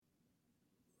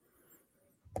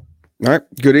All right.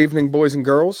 Good evening, boys and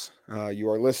girls. You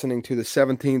are listening to the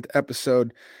 17th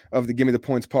episode of the Give Me the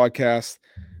Points podcast.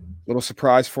 Little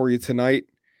surprise for you tonight.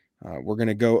 We're going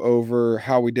to go over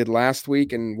how we did last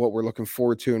week and what we're looking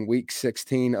forward to in week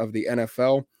 16 of the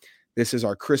NFL. This is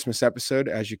our Christmas episode.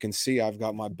 As you can see, I've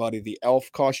got my buddy the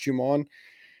elf costume on.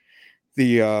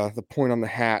 The point on the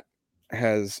hat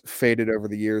has faded over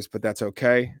the years, but that's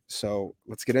okay. So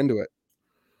let's get into it.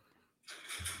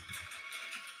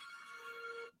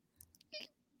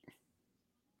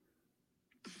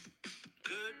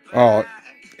 Oh,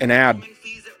 an ad.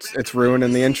 It's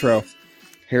ruining the intro.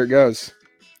 Here it goes.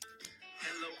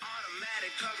 Hello,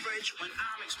 automatic coverage when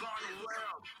I'm exploring the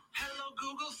world. Hello,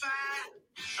 Google Fi,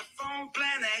 a phone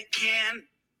plan that can.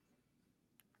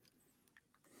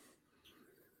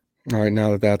 All right,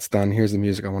 now that that's done, here's the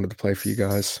music I wanted to play for you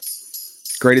guys.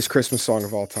 Greatest Christmas song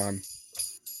of all time.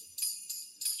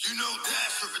 You know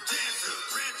Dasher and Dancer,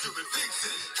 Prancer and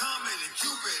Vixen, Comet and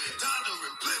Cupid and Donner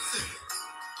and Blitzen.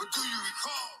 But do you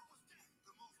recall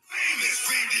the most famous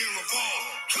reindeer of all?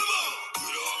 Come on!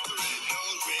 Rudolph the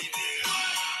red-nosed reindeer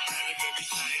had a very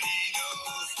shiny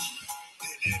nose.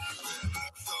 They never ever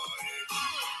thought it.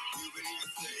 You would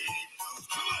even say it knows.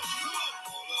 Come on!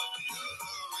 All of the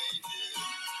other reindeer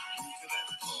used to have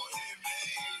to call him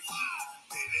names.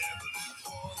 They never lived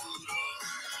for Rudolph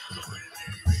the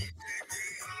red-nosed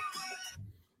reindeer.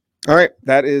 All right,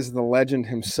 that is the legend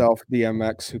himself,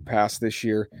 DMX, who passed this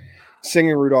year,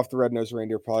 singing Rudolph the Red-Nosed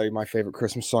Reindeer, probably my favorite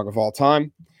Christmas song of all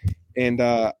time. And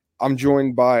I'm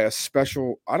joined by a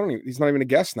special, he's not even a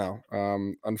guest now.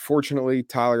 Unfortunately,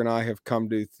 Tyler and I have come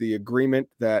to the agreement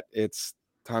that it's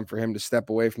time for him to step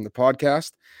away from the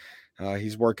podcast.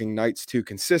 He's working nights too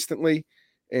consistently,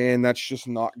 and that's just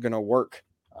not going to work.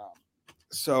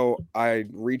 So I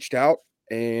reached out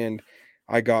and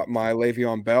I got my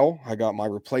Le'Veon Bell. I got my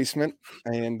replacement,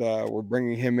 and we're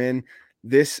bringing him in.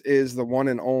 This is the one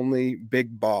and only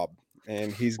Big Bob,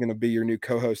 and he's going to be your new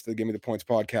co-host of the Give Me the Points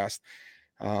podcast.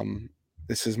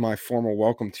 This is my formal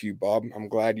welcome to you, Bob. I'm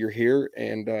glad you're here,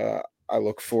 and I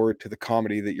look forward to the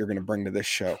comedy that you're going to bring to this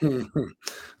show. All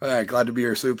right, glad to be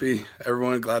here, Soupy.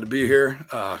 Everyone, glad to be here.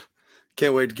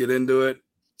 Can't wait to get into it.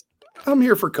 I'm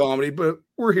here for comedy, but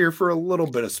we're here for a little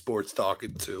bit of sports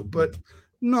talking too, but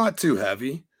not too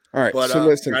heavy. All right, But so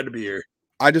listen, glad to be here.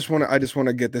 I just want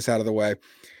to get this out of the way.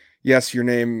 Yes, your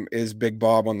name is Big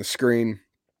Bob on the screen.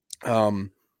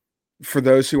 For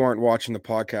those who aren't watching the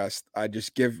podcast, I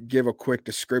just give a quick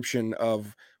description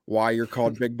of why you're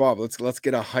called Big Bob. Let's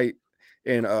get a height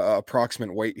and a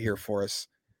approximate weight here for us.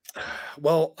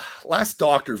 Well, last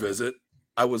doctor visit,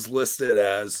 I was listed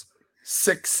as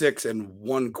 6'6" and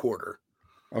 1/4.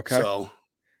 Okay. So,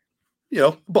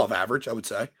 above average, I would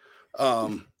say.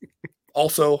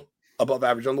 Also above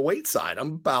average on the weight side.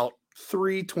 I'm about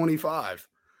 325.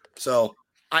 So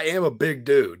I am a big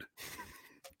dude.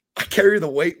 I carry the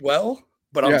weight well,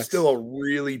 but I'm still a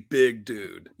really big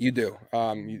dude. You do.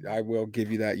 I will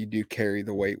give you that. You do carry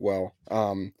the weight well.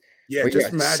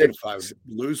 Imagine if I would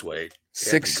lose weight.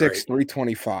 6'6",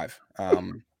 325.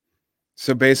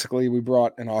 So basically, we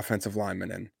brought an offensive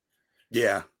lineman in.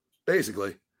 Yeah,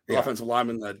 basically. Offensive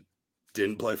lineman that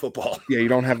didn't play football. Yeah, you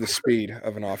don't have the speed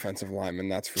of an offensive lineman,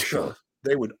 that's for sure.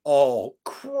 They would all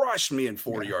crush me in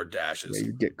 40-yard dashes. Yeah,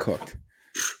 you'd get cooked.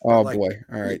 Oh, boy.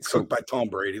 All right. Cooked by Tom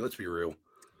Brady, let's be real.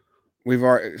 We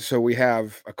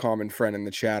have a common friend in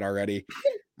the chat already.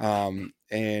 And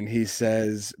he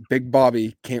says, Big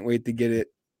Bobby, can't wait to get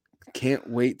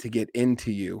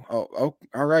into you. Oh,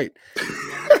 all right.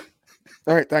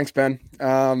 All right, thanks, Ben.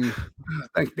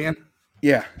 Thanks, Ben.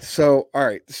 Yeah. So, all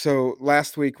right. So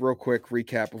last week, real quick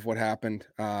recap of what happened.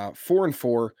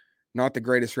 4-4, not the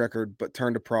greatest record, but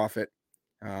turned a profit.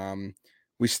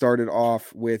 We started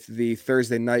off with the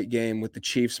Thursday night game with the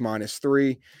Chiefs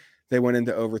 -3. They went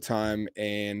into overtime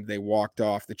and they walked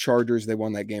off the Chargers. They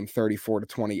won that game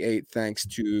 34-28, thanks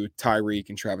to Tyreek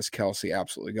and Travis Kelce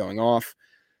absolutely going off.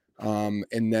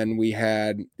 And then we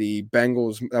had the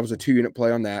Bengals. That was a 2-unit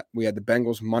play on that. We had the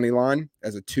Bengals money line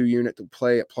as a 2-unit to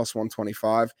play at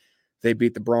 +125. They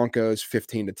beat the Broncos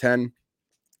 15-10.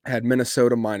 Had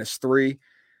Minnesota -3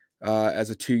 as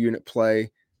a 2-unit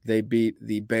play. They beat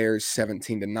the Bears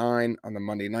 17-9 on the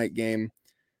Monday night game.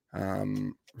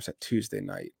 Was that Tuesday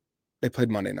night? They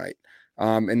played Monday night.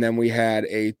 And then we had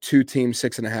a 2-team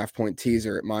 6.5-point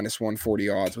teaser at -140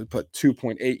 odds. We put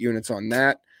 2.8 units on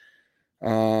that.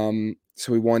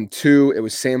 So we won 2. It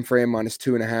was Sam Fran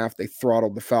 -2.5. They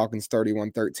throttled the Falcons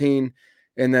 31-13.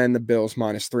 And then the Bills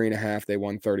 -3.5. They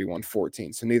won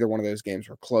 31-14. So neither one of those games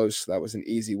were close. That was an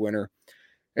easy winner.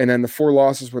 And then the 4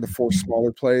 losses were the 4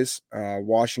 smaller plays.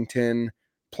 Washington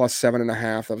plus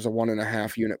 7.5. That was a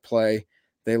 1.5 unit play.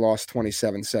 They lost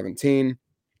 27-17.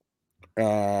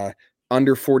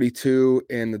 Under 42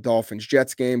 in the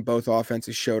Dolphins-Jets game. Both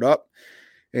offenses showed up,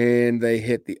 and they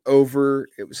hit the over.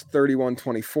 It was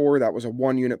 31-24. That was a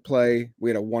 1 unit play. We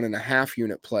had a 1.5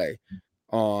 unit play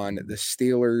on the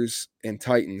Steelers and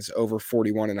Titans over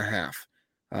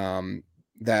 41.5.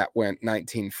 That went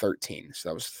 19-13. So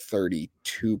that was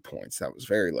 32 points. That was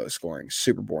very low scoring,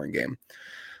 super boring game.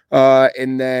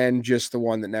 And then just the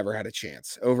one that never had a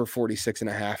chance, over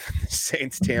 46.5,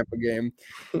 Saints Tampa game.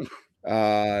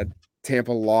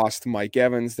 Tampa lost Mike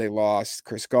Evans. They lost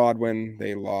Chris Godwin.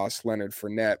 They lost Leonard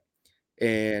Fournette,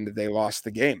 and they lost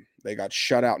the game. They got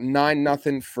shut out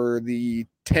 9-0 for the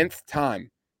 10th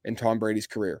time in Tom Brady's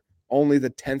career. Only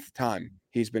the 10th time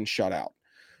he's been shut out.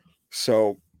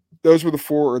 So those were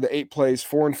the 8 plays,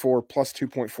 4-4 plus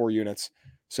 2.4 units.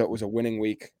 So it was a winning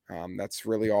week. That's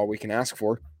really all we can ask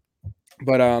for.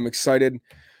 But I'm excited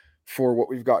for what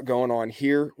we've got going on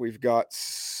here. We've got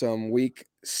some week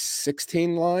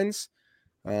 16 lines,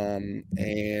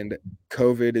 and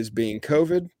COVID is being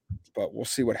COVID, but we'll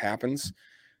see what happens.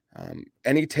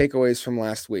 Any takeaways from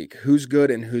last week? Who's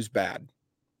good and who's bad?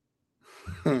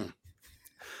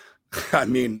 I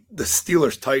mean, the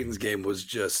Steelers-Titans game was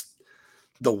just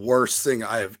the worst thing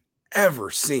I have ever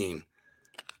seen.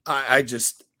 I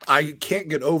can't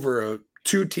get over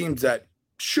two teams that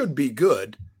should be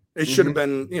good. It should have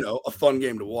been, a fun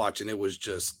game to watch, and it was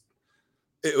just,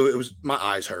 it was, my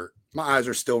eyes hurt. My eyes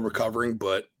are still recovering,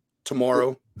 but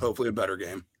tomorrow, hopefully a better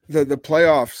game. The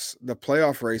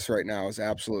playoff race right now is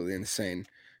absolutely insane.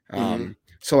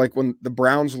 So like when the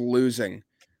Browns losing,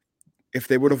 if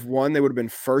they would have won, they would have been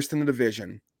first in the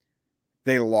division.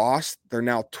 They lost. They're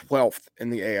now 12th in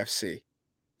the AFC.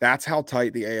 That's how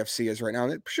tight the AFC is right now.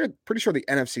 And pretty sure the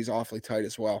NFC is awfully tight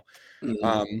as well.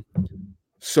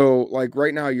 So like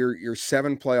right now, you're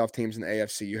 7 playoff teams in the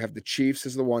AFC. You have the Chiefs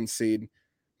as the 1 seed,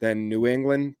 then New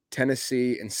England,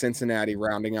 Tennessee, and Cincinnati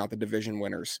rounding out the division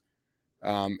winners.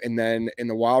 And then in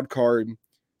the wild card,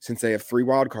 since they have 3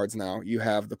 wild cards now, you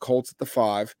have the Colts at the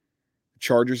 5,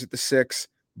 Chargers at the 6,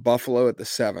 Buffalo at the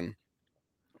 7.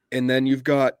 And then you've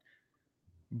got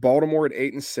Baltimore at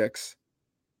 8-6,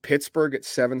 Pittsburgh at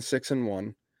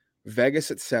 7-6-1,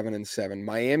 Vegas at 7-7,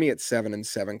 Miami at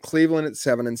 7-7, Cleveland at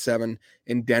 7-7,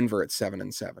 and Denver at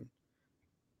 7-7.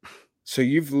 So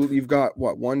you've got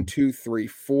what 1, 2, 3,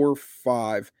 4,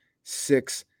 5,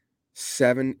 6,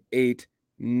 7, 8,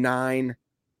 9,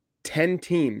 10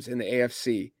 teams in the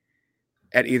AFC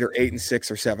at either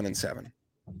 8-6 or 7-7.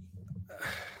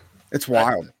 It's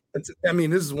wild. This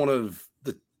is one of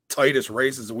the tightest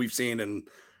races that we've seen in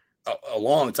a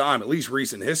long time, at least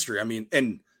recent history.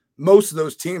 And most of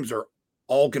those teams are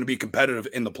all going to be competitive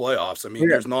in the playoffs.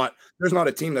 There's not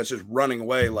a team that's just running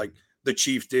away like the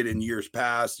Chiefs did in years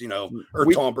past, or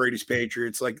Tom Brady's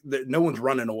Patriots. Like no one's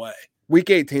running away. Week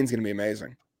 18 is going to be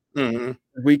amazing.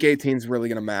 Week 18 is really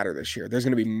going to matter this year. There's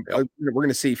going to be we're going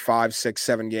to see 5, 6,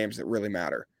 7 games that really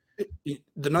matter.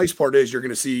 The nice part is you're going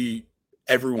to see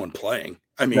everyone playing.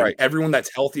 Everyone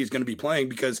that's healthy is going to be playing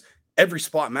because every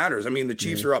spot matters. The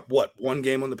Chiefs are up 1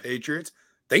 game on the Patriots.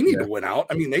 They need to win out.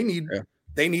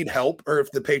 They need help. Or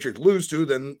if the Patriots lose to,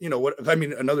 then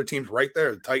another team's right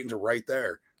there. The Titans are right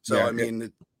there. So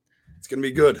it's going to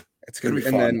be good. It's going to be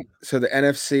fun. And then so the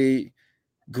NFC,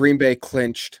 Green Bay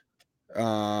clinched. They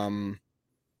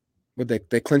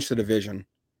clinched the division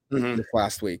this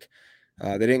last week.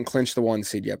 They didn't clinch the 1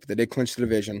 seed yet, but they did clinch the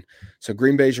division. So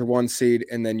Green Bay's your 1 seed,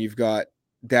 and then you've got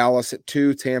Dallas at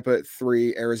 2, Tampa at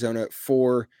 3, Arizona at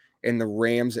 4, and the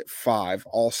Rams at 5,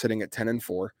 all sitting at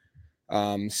 10-4.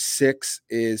 6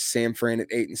 is San Fran at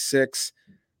 8-6.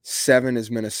 7 is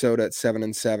Minnesota at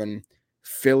 7-7.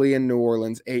 Philly and New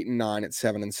Orleans 8-9 at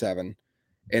 7-7.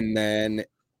 And then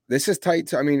this is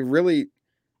tight. Really,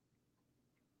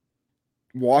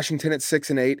 Washington at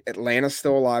 6-8. Atlanta's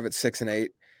still alive at 6-8.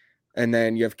 And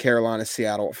then you have Carolina,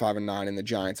 Seattle at 5-9, and the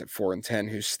Giants at 4-10,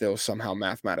 who's still somehow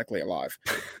mathematically alive.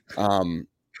 I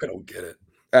don't get it.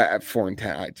 At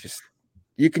 4-10,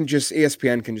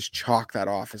 ESPN can just chalk that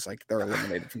off as like they're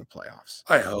eliminated from the playoffs.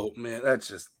 I hope, man.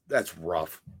 That's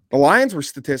rough. The Lions were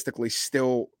statistically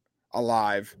still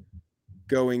alive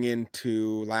going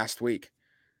into last week.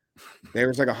 There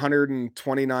was like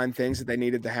 129 things that they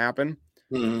needed to happen.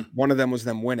 One of them was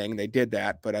them winning. They did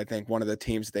that, but I think one of the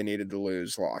teams that they needed to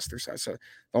lose lost their side. So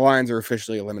the Lions are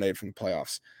officially eliminated from the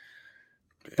playoffs.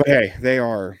 But hey,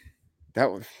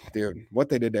 what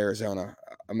they did to Arizona,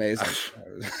 amazing.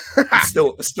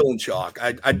 still in shock.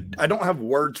 I don't have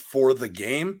words for the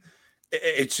game.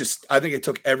 It's just, I think it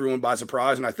took everyone by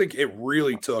surprise, and I think it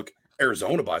really took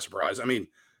Arizona by surprise.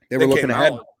 They were looking came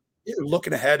ahead. out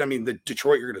looking ahead. I mean, the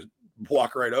Detroit, you're going to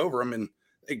walk right over them, and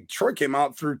Detroit came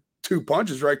out through 2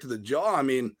 punches right to the jaw. I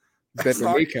mean, Bit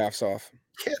their kneecaps off.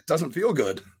 Yeah, it doesn't feel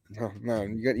good. No,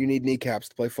 you need kneecaps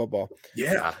to play football.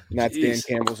 Yeah, and that's Dan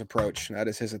Campbell's approach. That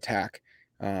is his attack.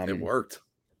 It worked.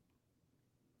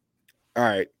 All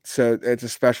right, so it's a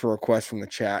special request from the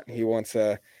chat. He wants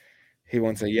a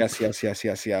yes.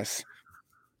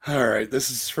 All right,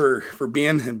 this is for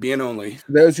being and being only.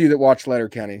 For those of you that watch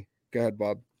Letterkenny, go ahead,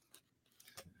 Bob.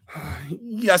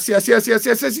 Yes.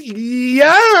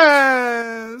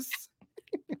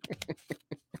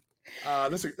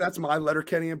 That's my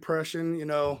Letterkenny impression. You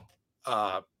know,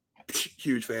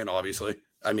 huge fan, obviously.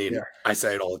 I mean, I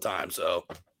say it all the time. So,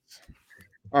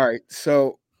 all right,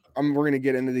 so we're going to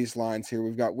get into these lines here.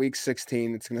 We've got week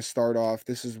 16. It's going to start off.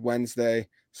 This is Wednesday,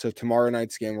 so tomorrow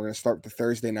night's game. We're going to start with the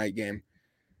Thursday night game.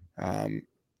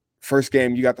 First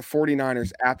game, you got the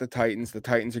 49ers at the Titans. The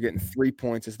Titans are getting 3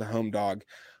 points as the home dog.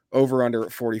 Over under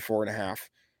at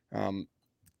 44.5.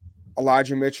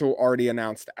 Elijah Mitchell already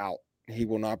announced out. He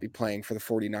will not be playing for the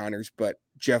 49ers, but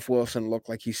Jeff Wilson looked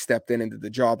like he stepped into the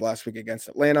job last week against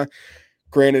Atlanta.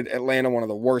 Granted, Atlanta, one of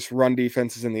the worst run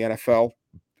defenses in the NFL,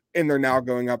 and they're now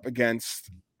going up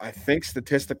against, I think,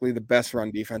 statistically the best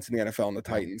run defense in the NFL in the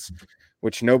Titans,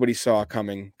 which nobody saw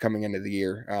coming into the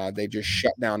year. They just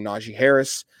shut down Najee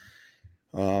Harris.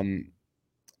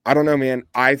 I don't know, man.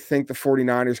 I think the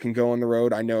 49ers can go on the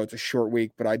road. I know it's a short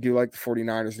week, but I do like the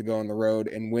 49ers to go on the road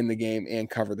and win the game and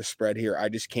cover the spread here. I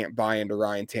just can't buy into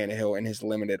Ryan Tannehill and his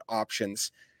limited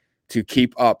options to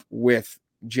keep up with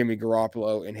Jimmy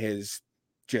Garoppolo and his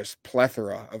just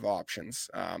plethora of options.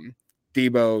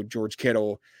 Debo, George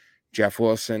Kittle, Jeff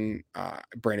Wilson,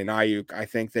 Brandon Ayuk. I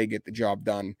think they get the job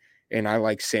done. And I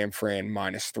like San Fran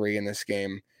 -3 in this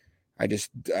game. I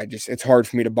just, it's hard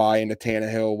for me to buy into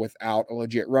Tannehill without a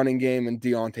legit running game and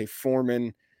Deontay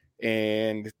Foreman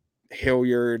and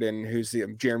Hilliard and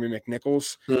Jeremy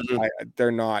McNichols.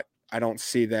 Mm-hmm. I don't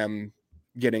see them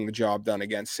getting the job done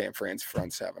against San Fran's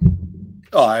front seven.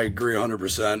 Oh, I agree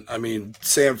 100%. I mean,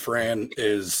 San Fran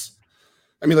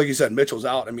like you said, Mitchell's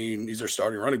out. I mean, he's their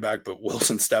starting running back, but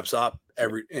Wilson steps up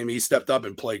he stepped up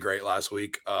and played great last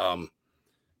week.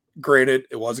 Granted,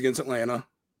 it was against Atlanta,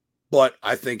 but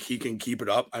I think he can keep it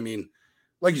up. I mean,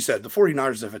 like you said, the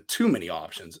 49ers have had too many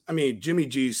options. I mean, Jimmy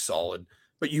G's solid,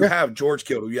 but you have George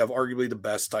Kittle. You have arguably the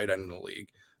best tight end in the league.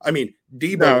 I mean,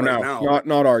 Debo now.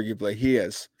 Not arguably. He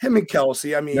is. Him and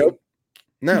Kelsey. I mean, nope.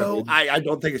 No, I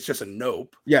don't think it's just a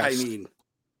nope. Yes. I mean,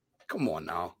 come on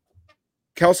now.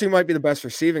 Kelsey might be the best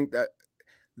receiving.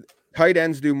 Tight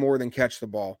ends do more than catch the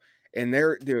ball. And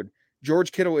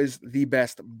George Kittle is the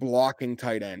best blocking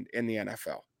tight end in the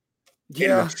NFL.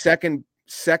 Yeah. Second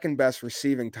best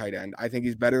receiving tight end. I think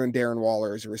he's better than Darren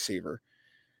Waller as a receiver.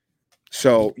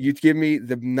 So you give me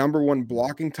the number one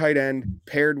blocking tight end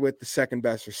paired with the second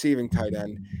best receiving tight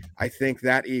end. I think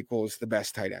that equals the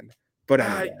best tight end. But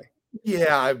anyway.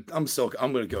 I'm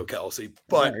going to go Kelsey.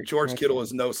 But right, George Kittle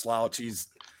is no slouch. He's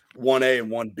 1A and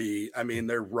 1B. I mean,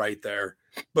 they're right there.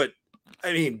 But,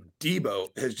 I mean,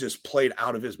 Debo has just played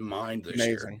out of his mind this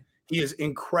year. He is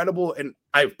incredible. And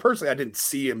I didn't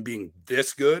see him being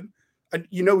this good. And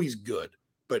he's good.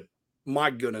 But,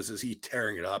 my goodness, is he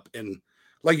tearing it up. And,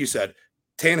 like you said,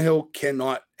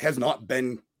 Tannehill has not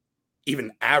been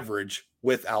even average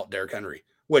without Derrick Henry,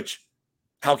 which –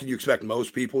 how can you expect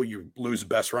most people? You lose the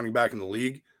best running back in the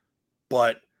league.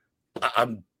 But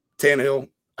I'm Tannehill.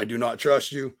 I do not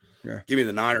trust you. Yeah. Give me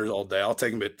the Niners all day. I'll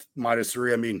take them at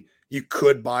 -3. I mean, you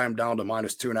could buy them down to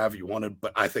 -2.5 if you wanted,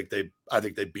 but I think they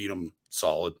beat them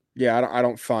solid. Yeah, I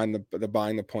don't find the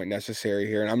buying the point necessary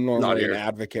here, and I'm normally an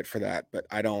advocate for that, but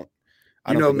I don't.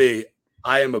 I know me.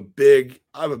 I'm a big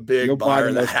buyer of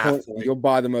the half point. You'll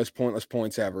buy the most pointless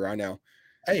points ever. I know.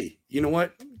 Hey, you know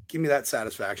what? Give me that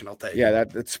satisfaction. I'll take it. Yeah,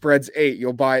 that spreads 8.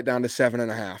 You'll buy it down to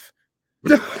 7.5.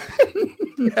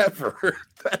 Never.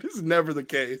 That is never the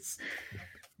case.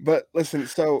 But listen,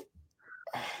 so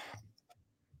I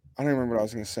don't remember what I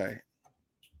was going to say.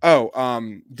 Oh,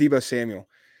 Debo Samuel.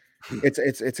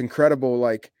 It's incredible.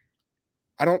 Like,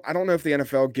 I don't know if the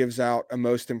NFL gives out a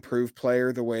most improved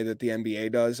player the way that the NBA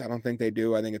does. I don't think they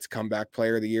do. I think it's comeback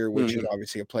player of the year, which is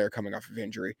obviously a player coming off of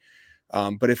injury.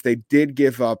 But if they did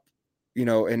give up,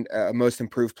 a most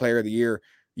improved player of the year,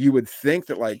 you would think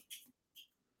that, like,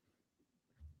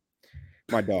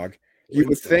 my dog, you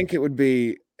would think it would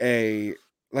be a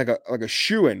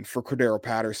shoo-in for Cordero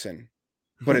Patterson,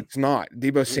 but it's not.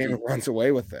 Debo Samuel runs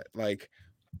away with it. Like,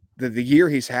 the year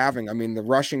he's having, I mean, the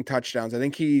rushing touchdowns, I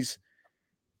think he'll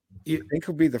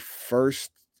be the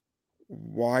first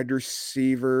wide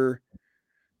receiver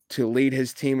to lead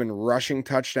his team in rushing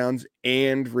touchdowns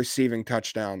and receiving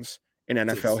touchdowns in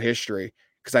NFL history,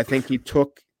 because I think he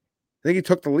took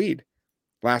the lead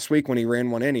last week when he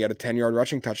ran one in. He had a 10-yard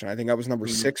rushing touchdown. I think that was number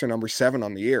 6 or number 7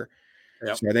 on the year.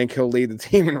 Yep. So I think he'll lead the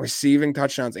team in receiving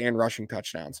touchdowns and rushing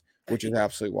touchdowns, which is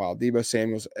absolutely wild. Deebo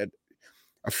Samuel's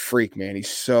a freak, man. He's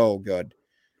so good.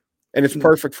 And it's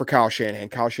perfect for Kyle Shanahan.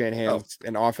 Kyle Shanahan's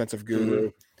an offensive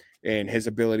guru, and his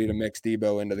ability to mix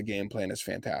Deebo into the game plan is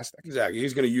fantastic. Exactly.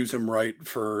 He's going to use him right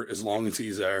for as long as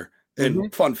he's there.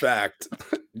 And fun fact,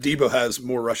 Deebo has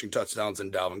more rushing touchdowns than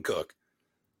Dalvin Cook.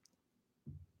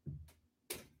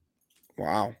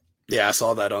 Wow. Yeah, I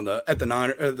saw that at the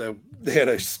Niners. They had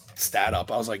a stat up.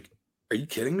 I was like, "Are you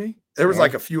kidding me?" There was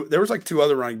like there was like 2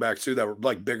 other running backs too that were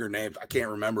like bigger names. I can't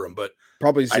remember them, but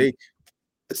probably Zeke.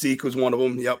 Zeke was one of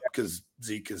them. Yep, because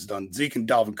Zeke has done. Zeke and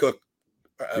Dalvin Cook.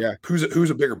 Who's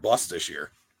a bigger bust this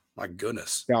year? My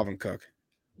goodness, Dalvin Cook.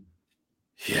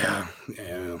 Yeah,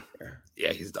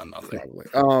 he's done nothing. Probably.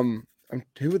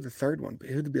 Who would the third one be?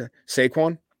 Who would be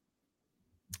Saquon?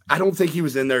 I don't think he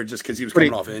was in there just because he was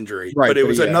coming off injury. Right, but it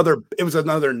was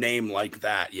another name like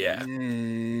that. Yeah.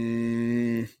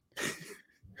 Who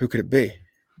could it be?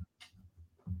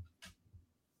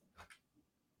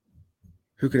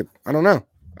 I don't know.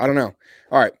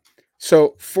 All right.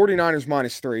 So 49ers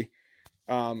 -3.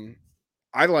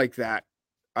 I like that.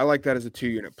 I like that as a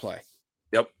 2-unit play.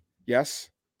 Yep. Yes?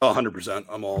 100%.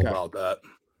 I'm all about that.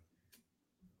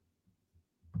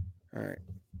 All right.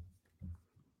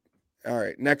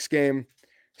 Next game,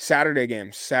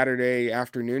 Saturday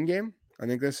afternoon game. I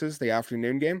think this is the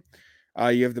afternoon game.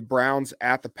 You have the Browns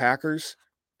at the Packers.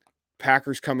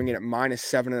 Packers coming in at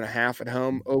 -7.5 at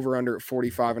home, over under at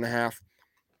 45.5.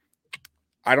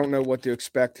 I don't know what to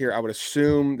expect here. I would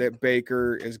assume that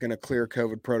Baker is going to clear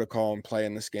COVID protocol and play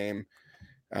in this game.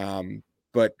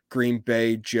 But Green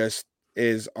Bay just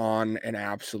is on an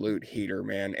absolute heater,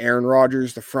 man. Aaron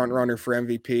Rodgers, the front runner for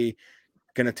MVP,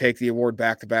 going to take the award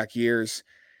back-to-back years.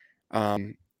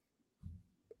 I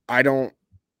don't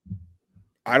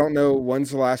know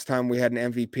when's the last time we had an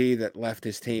MVP that left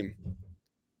his team.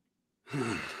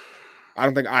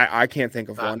 I can't think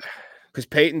of one, because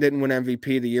Peyton didn't win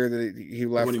MVP the year that he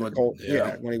left when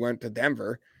he went to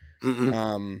Denver.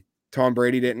 Tom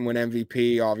Brady didn't win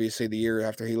MVP obviously the year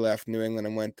after he left New England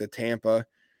and went to Tampa.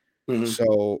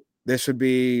 So this would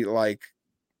be like,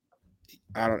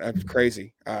 that's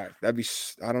crazy. I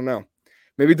don't know.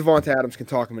 Maybe Devonta Adams can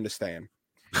talk him into staying.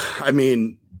 I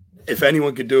mean, if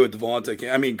anyone could do it, Devonta can.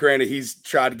 I mean, granted, he's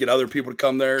tried to get other people to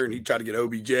come there, and he tried to get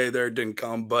OBJ there, didn't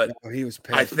come. But he was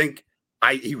pissed. I think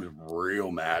he was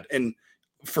real mad, and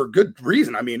for good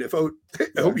reason. I mean, if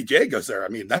OBJ goes there, I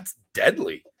mean, that's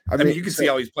deadly. I mean, you can see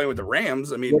how he's playing with the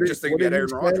Rams. I mean, just think about Aaron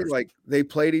Rodgers. Like, they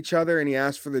played each other, and he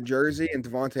asked for the jersey, and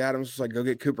Devonta Adams was like, "Go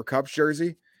get Cooper Kupp's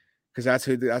jersey, because that's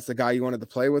the guy you wanted to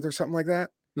play with," or something like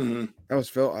that. That was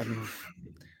Phil. I mean,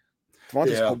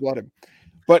 Devonta's cold-blooded.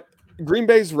 But Green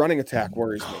Bay's running attack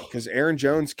worries me, because Aaron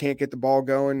Jones can't get the ball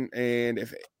going, and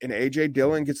AJ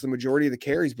Dillon gets the majority of the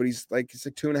carries, but he's like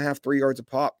 2.5, 3 yards a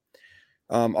pop.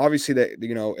 Obviously that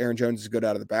Aaron Jones is good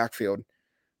out of the backfield,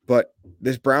 but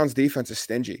this Browns defense is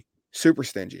stingy, super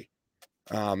stingy.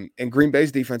 And Green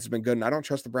Bay's defense has been good, and I don't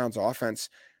trust the Browns offense.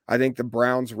 I think the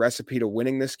Browns' recipe to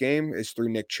winning this game is through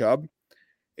Nick Chubb,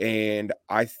 and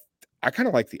I kind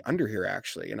of like the under here,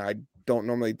 actually. And I don't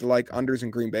normally like unders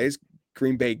in Green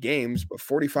Bay games, but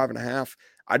 45.5,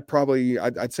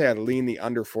 I'd say I'd lean the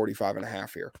under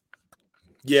 45.5 here.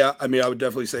 Yeah, I mean, I would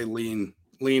definitely say lean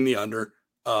the under.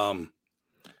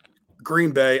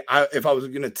 Green Bay, if I was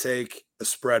going to take a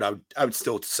spread, I would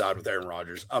still side with Aaron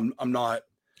Rodgers. I'm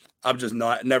just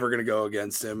never going to go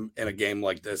against him in a game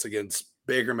like this against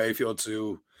Baker Mayfield,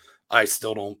 who I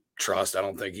still don't trust. I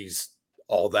don't think he's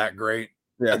all that great.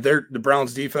 Yeah. The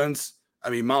Browns defense,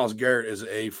 I mean, Myles Garrett is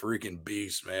a freaking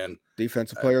beast, man.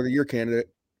 Defensive player of the year candidate.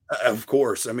 Of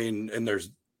course. I mean, and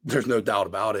there's no doubt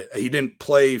about it. He didn't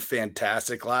play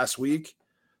fantastic last week,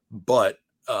 but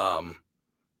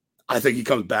I think he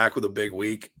comes back with a big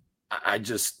week. I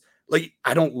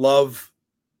don't love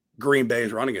Green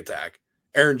Bay's running attack.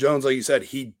 Aaron Jones, like you said,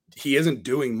 he isn't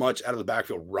doing much out of the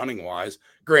backfield running wise.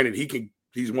 Granted,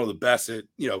 he's one of the best at,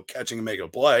 catching and making a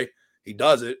play. He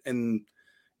does it. And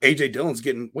AJ Dillon's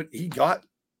getting what he got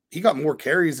more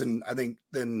carries than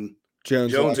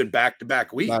Jones in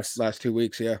back-to-back weeks. Last 2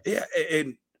 weeks, yeah. Yeah,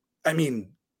 and I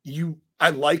mean, I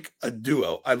like a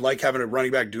duo. I like having a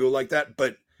running back duo like that,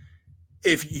 but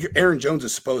if Aaron Jones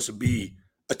is supposed to be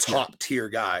a top-tier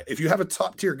guy, if you have a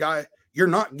top-tier guy, you're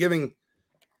not giving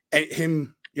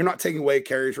him, you're not taking away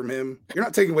carries from him. You're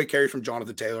not taking away carries from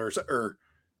Jonathan Taylor or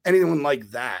anyone like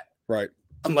that. Right.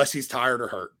 unless he's tired or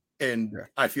hurt. And Yeah.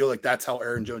 I feel like that's how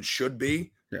Aaron Jones should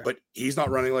be, Yeah. but he's not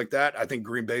running like that. I think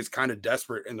Green Bay's kind of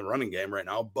desperate in the running game right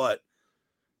now, but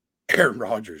Aaron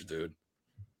Rodgers, dude.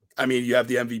 I mean, you have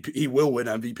the MVP. He will win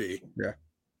MVP. Yeah.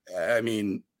 I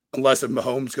mean, unless if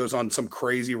Mahomes goes on some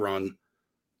crazy run,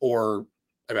 or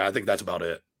I mean, I think that's about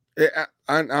it.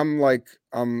 I'm like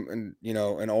I'm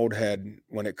an old head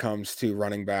when it comes to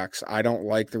running backs. I don't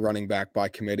like the running back by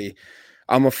committee.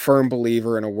 I'm a firm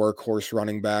believer in a workhorse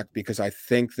running back because I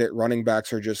think that running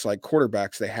backs are just like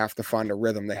quarterbacks. They have to find a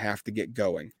rhythm. They have to get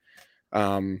going.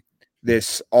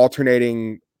 This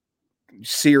alternating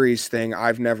series thing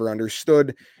I've never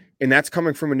understood, and that's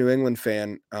coming from a New England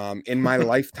fan. In my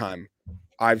lifetime,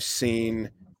 I've seen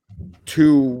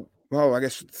three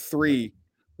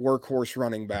workhorse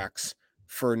running backs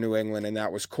for New England, and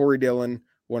that was Corey Dillon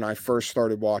when I first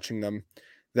started watching them.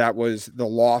 That was the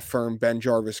law firm Ben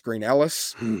Jarvis Green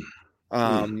Ellis.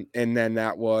 And then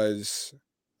that was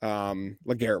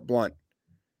LeGarrette Blount.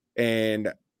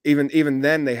 And even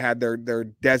then they had their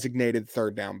designated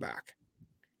third down back,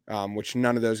 which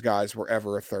none of those guys were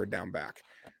ever a third down back.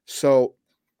 So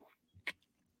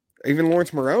even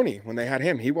Lawrence Maroney, when they had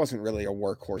him, he wasn't really a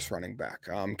workhorse running back.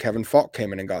 Kevin Falk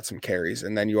came in and got some carries.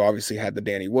 And then you obviously had the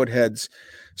Danny Woodheads.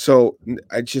 So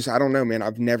I don't know, man.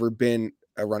 I've never been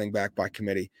a running back by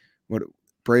committee.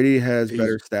 Brady has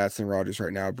better stats than Rodgers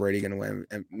right now. Brady going to win?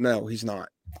 And no, he's not.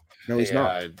 No, he's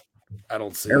not. I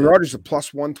don't see. Aaron Rodgers is a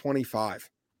plus 125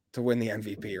 to win the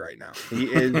MVP right now. He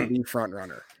is the front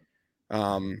runner.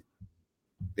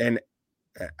 And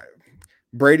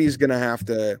Brady's going to have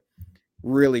to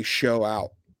really show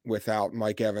out without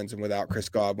Mike Evans and without Chris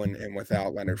Godwin and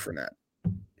without Leonard Fournette.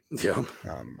 Yeah.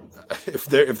 If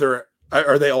they're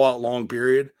are they all out long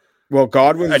period? Well,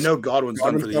 Godwin's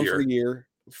done for the year.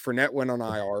 Fournette went on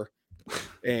IR,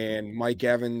 and Mike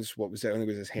Evans, what was that? I think it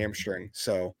was his hamstring.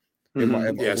 So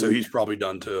so he's probably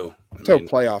done too.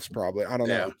 Playoffs probably. I don't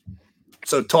know.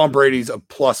 So Tom Brady's a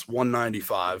plus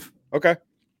 195. Okay.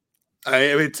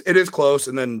 It is close,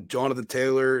 and then Jonathan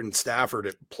Taylor and Stafford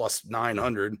at plus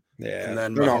 900. Yeah, and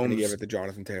then they're not going to give it to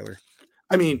Jonathan Taylor.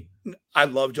 I mean, I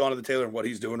love Jonathan Taylor and what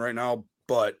he's doing right now,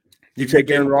 but you take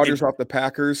Aaron Rodgers off the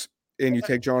Packers and you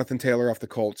take Jonathan Taylor off the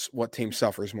Colts. What team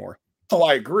suffers more? Oh,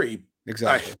 I agree.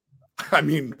 Exactly. I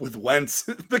mean, with Wentz,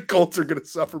 the Colts are going to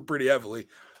suffer pretty heavily.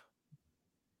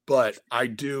 But I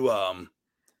do.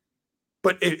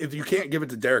 But if you can't give it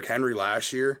to Derrick Henry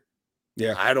last year,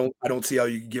 yeah, I don't see how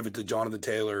you can give it to Jonathan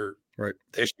Taylor right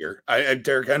this year.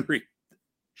 Derrick Henry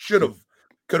could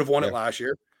have won it last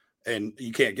year, and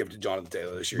you can't give it to Jonathan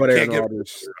Taylor this year. But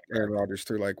Aaron Rodgers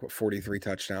threw like 43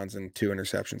 touchdowns and 2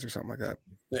 interceptions or something like that.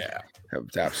 Yeah, it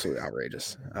was absolutely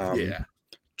outrageous. Yeah,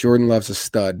 Jordan Love's a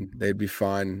stud. They'd be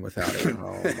fine without it.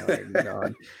 Oh my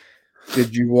God!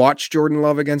 Did you watch Jordan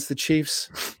Love against the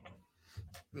Chiefs?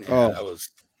 Yeah, that was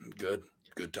good.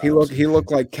 Good times. He looked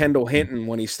like Kendall Hinton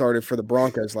when he started for the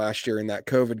Broncos last year in that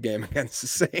COVID game against the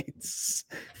Saints.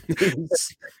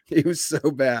 he was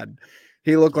so bad.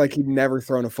 He looked like he'd never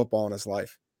thrown a football in his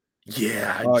life.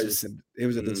 Yeah, it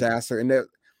was a disaster. And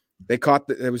they caught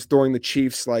it was during the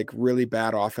Chiefs' like really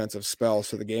bad offensive spell,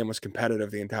 so the game was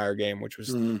competitive the entire game, which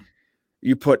was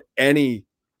you put any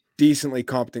decently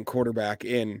competent quarterback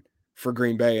in for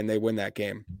Green Bay and they win that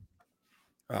game.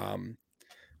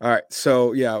 All right,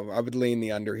 so yeah, I would lean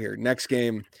the under here. Next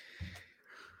game,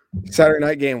 Saturday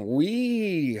night game.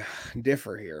 We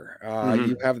differ here.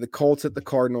 You have the Colts at the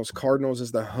Cardinals. Cardinals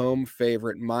is the home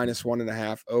favorite, minus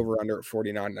 1.5, over under at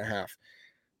 49.5.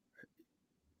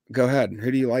 Go ahead. Who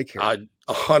do you like here?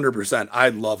 100%. I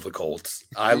love the Colts.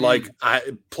 I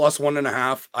plus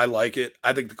 1.5. I like it.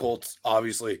 I think the Colts,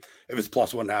 obviously, if it's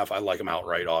plus 1.5, I like them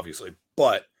outright, obviously.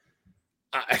 But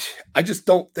I just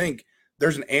don't think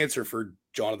there's an answer for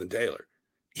Jonathan Taylor.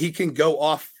 He can go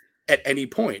off at any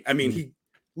point. I mean,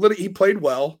 he played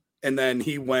well, and then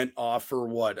he went off for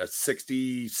what, a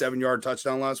 67-yard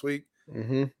touchdown last week.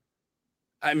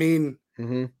 I mean,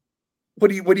 what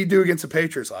do you do against the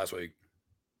Patriots last week?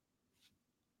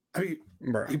 I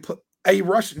mean, he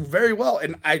rushed very well,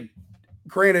 and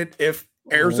granted, if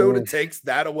Arizona takes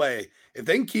that away, if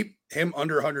they can keep him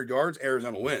under 100 yards,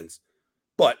 Arizona wins.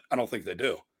 But I don't think they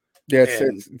do. Yeah,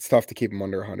 it's tough to keep him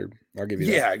under 100. I'll give you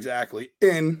that. Yeah, exactly.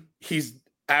 And he's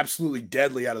absolutely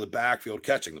deadly out of the backfield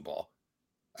catching the ball.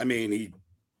 I mean,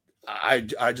 I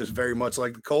just very much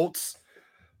like the Colts.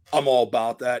 I'm all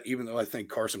about that, even though I think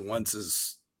Carson Wentz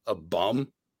is a bum.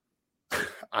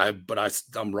 I'm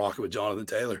rocking with Jonathan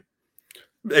Taylor.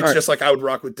 It's just like I would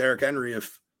rock with Derrick Henry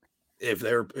if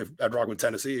I'd rock with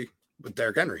Tennessee with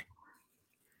Derrick Henry.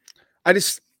 I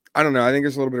don't know. I think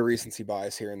there's a little bit of recency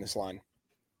bias here in this line.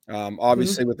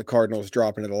 Obviously, with the Cardinals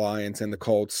dropping to the Lions and the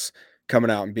Colts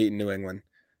coming out and beating New England.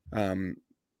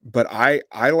 But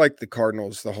I like the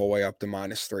Cardinals the whole way up to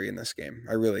 -3 in this game.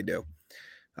 I really do.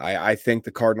 I think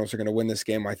the Cardinals are going to win this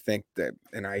game. I think that,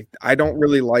 and I don't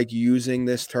really like using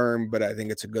this term, but I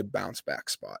think it's a good bounce back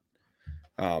spot.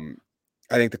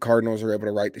 I think the Cardinals are able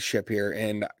to right the ship here,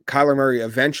 and Kyler Murray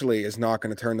eventually is not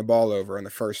going to turn the ball over in the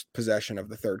first possession of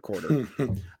the third quarter.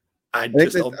 I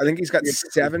think he's got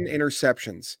 7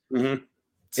 interceptions in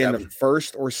the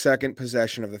first or second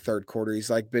possession of the third quarter. He's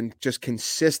like been just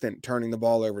consistent turning the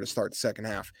ball over to start the second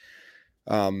half.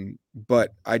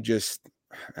 But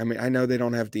I mean, I know they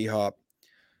don't have D-Hop.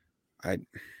 You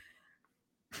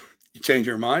change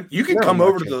your mind? You can come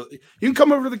over to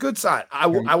the good side. I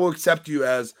will accept you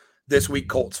as this week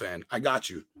Colts fan. I got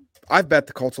you. I've bet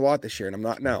the Colts a lot this year, and I'm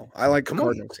not. No, I like the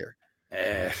Cardinals here.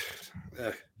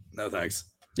 No thanks.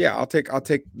 Yeah, I'll take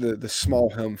the small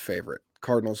home favorite.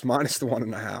 Cardinals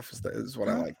 -1.5 is what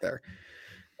I like there.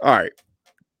 All right.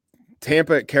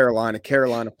 Tampa at Carolina.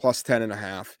 Carolina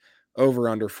 +10.5. Over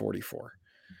under 44.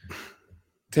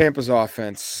 Tampa's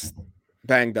offense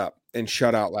banged up and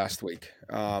shut out last week.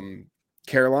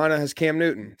 Carolina has Cam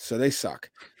Newton, so they suck.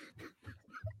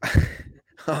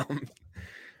 I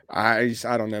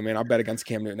don't know, man. I'll bet against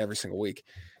Cam Newton every single week.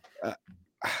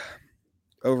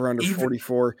 Over under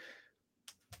 44.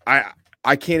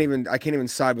 I can't even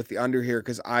side with the under here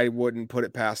because I wouldn't put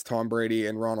it past Tom Brady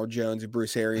and Ronald Jones and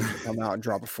Bruce Arians to come out and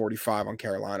drop a 45 on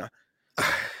Carolina.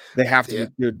 They have to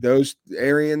be, dude. Those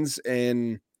Arians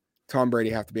and Tom Brady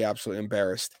have to be absolutely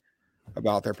embarrassed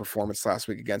about their performance last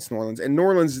week against New Orleans. And New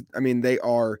Orleans, I mean, they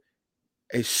are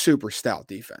a super stout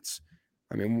defense.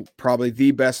 I mean, probably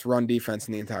the best run defense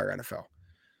in the entire NFL.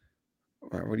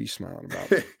 What are you smiling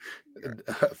about?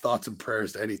 Thoughts and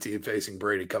prayers to any team facing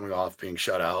Brady coming off being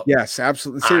shut out. Yes,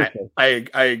 absolutely. Seriously. I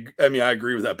mean, I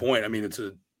agree with that point. I mean, it's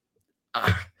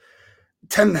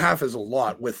 10.5 is a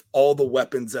lot with all the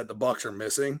weapons that the Bucs are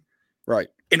missing. Right.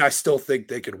 And I still think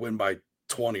they could win by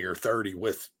 20 or 30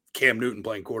 with Cam Newton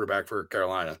playing quarterback for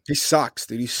Carolina. He sucks,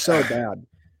 dude. He's so bad.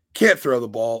 Can't throw the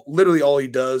ball. Literally all he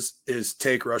does is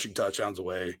take rushing touchdowns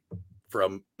away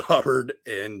from Hubbard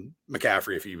and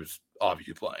McCaffrey if he was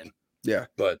obviously playing. Yeah.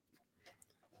 But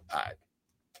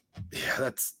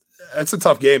that's a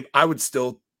tough game. I would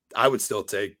still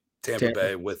take Tampa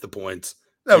Bay with the points.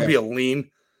 That would be a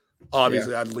lean.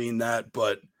 Obviously, I'd lean that,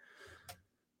 but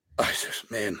I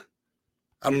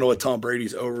don't know what Tom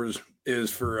Brady's overs is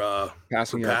for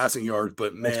passing yards,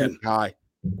 but man,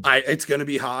 it's going to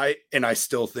be high, and I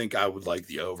still think I would like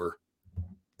the over.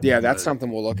 Yeah, that's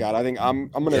something we'll look at. I think I'm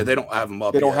gonna. Yeah, they don't have them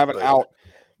up. They don't have it out.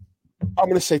 I'm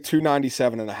gonna say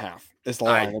 297.5 is the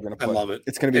line they're gonna put. I love it.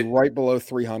 It's gonna be right below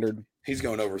 300. He's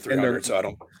going over 300, so I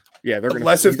don't. Yeah, they're gonna.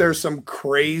 Unless if there's some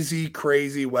crazy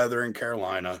weather in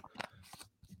Carolina,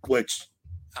 which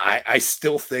I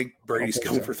still think Brady's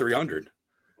going for 300.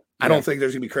 I don't think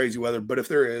there's gonna be crazy weather, but if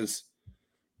there is,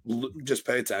 just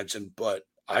pay attention. But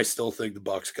I still think the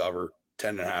Bucs cover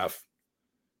 10.5.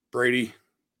 Brady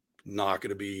not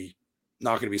gonna be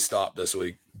stopped this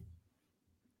week.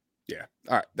 Yeah.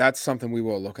 All right. That's something we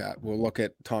will look at. We'll look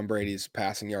at Tom Brady's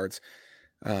passing yards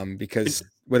because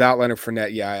without Leonard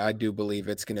Fournette, I do believe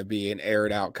it's going to be an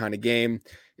aired out kind of game.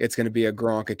 It's going to be a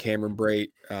Gronk, a Cameron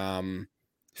Brate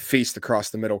feast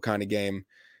across the middle kind of game.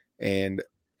 And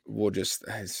we'll just,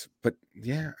 but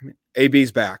yeah, I mean,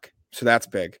 AB's back. So that's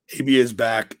big. AB is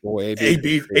back. Boy,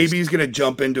 AB is going to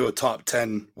jump into a top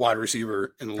 10 wide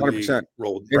receiver in the 100%. League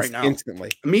role right now.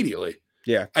 Instantly. Immediately.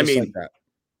 Yeah. I mean, like that.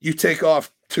 You take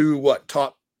off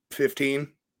top 15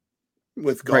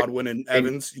 with Godwin and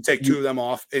Evans. You take 2 of them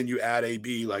off and you add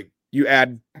AB. Like you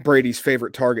add Brady's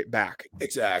favorite target back.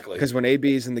 Exactly. Because when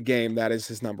AB is in the game, that is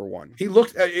his number one. He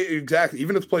looked exactly.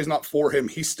 Even if the play's not for him,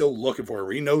 he's still looking for him.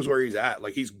 He knows where he's at.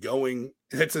 Like he's going.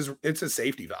 It's his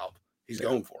safety valve. He's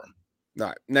going for him. All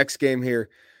right. Next game here.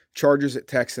 Chargers at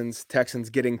Texans. Texans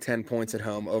getting 10 points at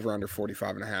home, over under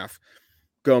 45.5.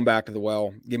 Going back to the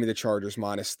well, give me the Chargers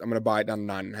minus. I'm going to buy it down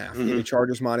to 9.5. Mm-hmm. Give me the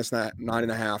Chargers minus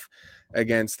 9.5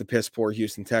 against the piss poor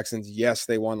Houston Texans. Yes,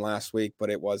 they won last week, but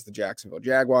it was the Jacksonville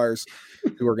Jaguars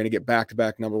who are going to get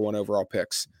back-to-back number 1 overall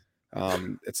picks.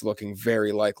 It's looking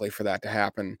very likely for that to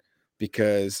happen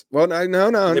because, well, no.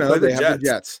 They have the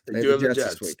Jets. They do have the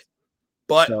Jets this week.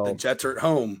 But the Jets are at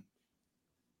home.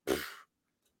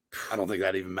 I don't think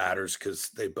that even matters because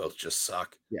they both just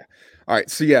suck. Yeah. All right.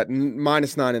 So,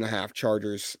 minus 9.5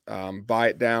 Chargers. Buy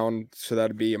it down. So that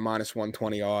would be a minus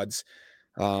 120 odds.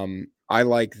 I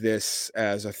like this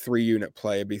as a 3-unit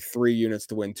play. It'd be 3 units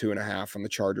to win 2.5 on the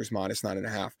Chargers minus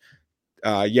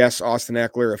 9.5. Yes, Austin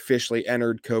Eckler officially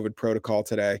entered COVID protocol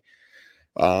today.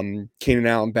 Keenan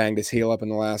Allen banged his heel up in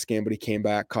the last game, but he came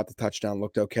back, caught the touchdown,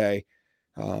 looked okay.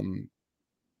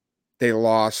 They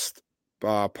lost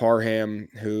Parham,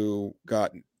 who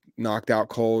got knocked out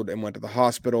cold and went to the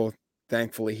hospital.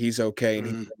 Thankfully, he's okay and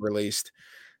he's been released.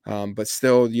 But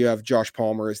still, you have Josh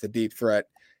Palmer as the deep threat,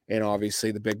 and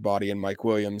obviously the big body in Mike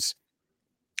Williams.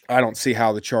 I don't see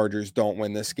how the Chargers don't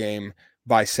win this game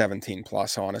by 17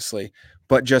 plus, honestly.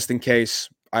 But just in case,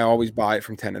 I always buy it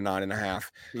from 10 to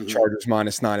 9.5. Chargers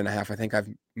minus 9.5. I think I've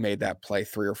made that play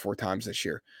 3 or 4 times this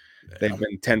year. They've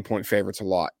been 10-point favorites a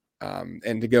lot.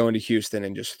 And to go into Houston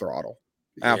and just throttle,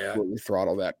 absolutely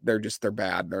throttle that. They're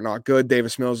bad. They're not good.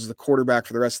 Davis Mills is the quarterback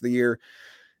for the rest of the year,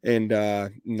 and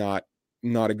not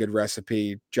a good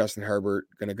recipe. Justin Herbert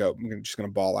just gonna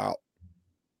ball out.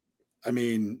 I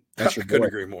mean, I couldn't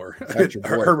agree more.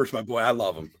 Herbert's my boy. I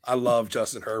love him. I love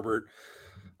Justin Herbert.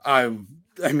 I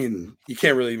mean, you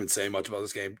can't really even say much about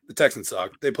this game. The Texans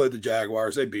suck. They played the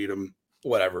Jaguars. They beat them.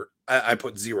 Whatever. I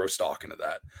put zero stock into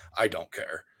that. I don't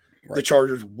care. Right. The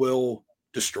Chargers will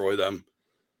destroy them.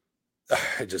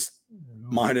 Just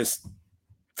minus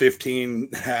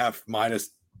 15.5,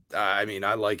 minus. I mean,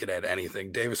 I like it at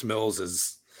anything. Davis Mills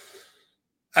is.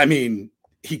 I mean,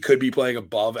 he could be playing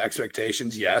above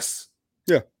expectations. Yes.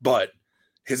 Yeah. But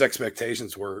his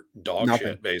expectations were dog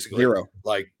shit, basically. Zero.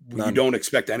 Like, you don't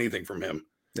expect anything from him.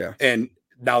 Yeah. And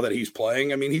now that he's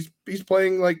playing, I mean, he's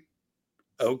playing like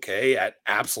okay at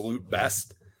absolute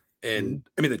best. And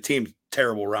I mean, the team's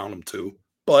terrible around him too.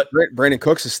 But Brandon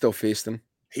Cooks is still feasting.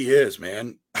 He is,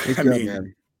 man. He's good,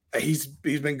 man. He's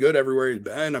been good everywhere he's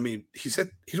been. I mean, he's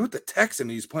with the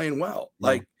Texans. He's playing well.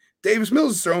 Like, Davis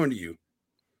Mills is throwing to you.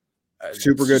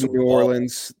 Super good in New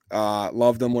Orleans.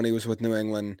 Loved him when he was with New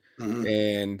England.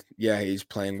 And yeah, he's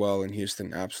playing well in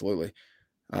Houston. Absolutely.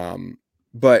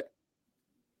 But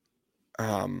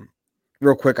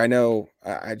real quick, I know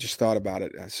I just thought about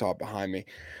it. I saw it behind me.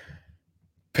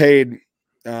 Paid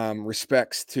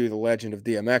respects to the legend of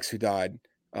DMX who died.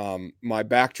 My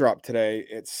backdrop today,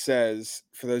 it says,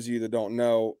 for those of you that don't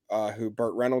know who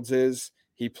Burt Reynolds is,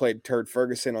 he played Turd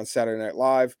Ferguson on Saturday Night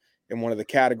Live. And one of the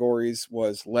categories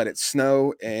was Let It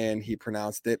Snow, and he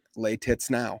pronounced it Lay Tits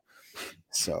Now.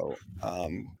 So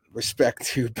respect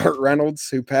to Burt Reynolds,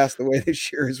 who passed away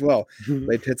this year as well.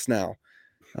 Lay Tits Now.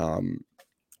 All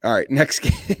right, next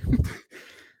game.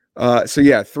 So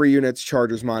yeah, 3 units,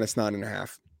 Chargers minus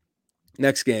 9.5.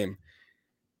 Next game,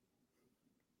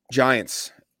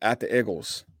 Giants at the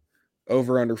Eagles,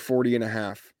 over under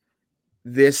 40.5.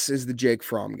 This is the Jake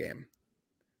Fromm game.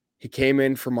 He came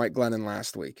in for Mike Glennon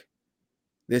last week.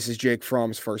 This is Jake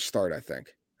Fromm's first start, I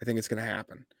think. I think it's going to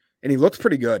happen. And he looked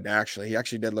pretty good, actually. He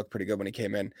actually did look pretty good when he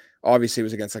came in. Obviously, it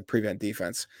was against like prevent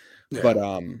defense. Yeah. But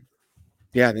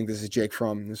yeah, I think this is Jake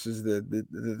Fromm. This is the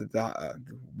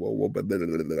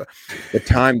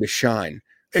time to shine.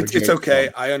 It's okay.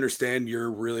 Fromm. I understand you're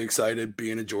really excited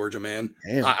being a Georgia man.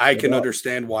 Damn, I can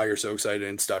understand why you're so excited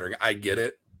and stuttering. I get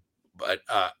it. But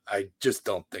I just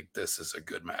don't think this is a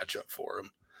good matchup for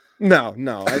him. No,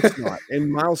 it's not.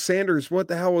 And Miles Sanders, what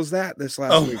the hell was that this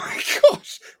last week? Oh my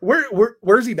gosh.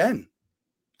 Where's he been?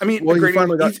 I mean, well,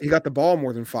 he got the ball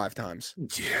more than 5 times.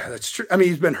 Yeah, that's true. I mean,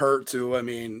 he's been hurt too. I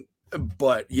mean,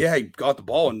 but yeah, he got the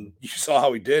ball and you saw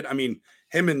how he did. I mean,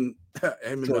 him and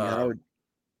Howard.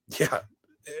 Yeah.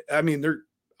 I mean,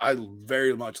 I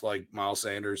very much like Miles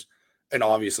Sanders. And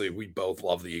obviously we both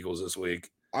love the Eagles this week.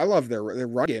 I love their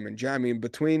run game. And I mean,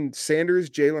 between Sanders,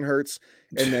 Jalen Hurts,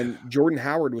 and then Jordan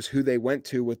Howard was who they went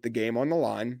to with the game on the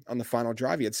line on the final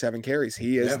drive. He had 7 carries.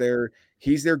 He's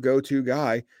their go-to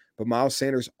guy. But Miles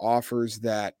Sanders offers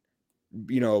that,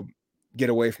 get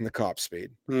away from the cop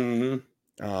speed. That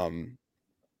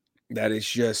is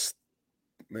just,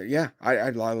 yeah, I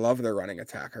love their running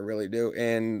attack. I really do.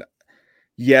 And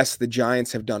yes, the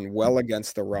Giants have done well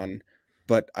against the run,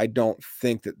 but I don't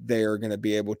think that they are going to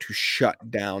be able to shut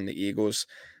down the Eagles.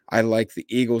 I like the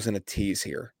Eagles in a tease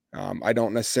here. I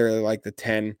don't necessarily like the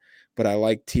 10, but I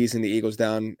like teasing the Eagles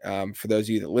down. For those of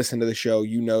you that listen to the show,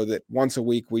 you know that once a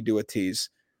week we do a tease.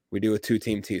 We do a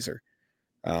 2-team teaser.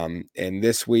 And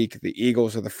this week, the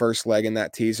Eagles are the first leg in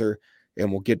that teaser,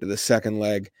 and we'll get to the second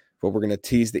leg, but we're going to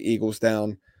tease the Eagles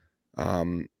down.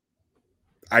 Oh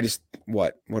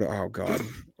God,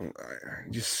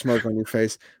 just smoke on your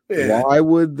face. Yeah. Why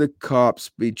would the cops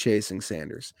be chasing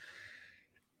Sanders?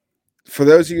 For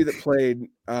those of you that played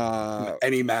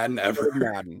any Madden ever,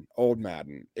 old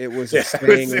Madden, it was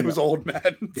it was old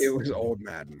Madden. It was old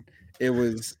Madden. It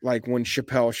was like when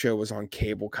Chappelle Show was on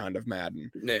cable, kind of Madden.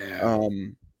 Yeah.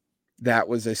 That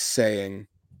was a saying.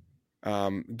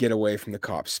 Get away from the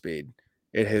cop speed.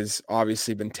 It has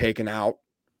obviously been taken out.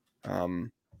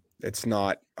 It's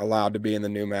not allowed to be in the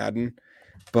new Madden,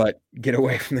 but get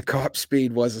away from the cop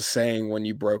speed was a saying when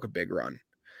you broke a big run.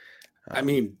 I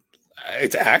mean,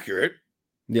 it's accurate.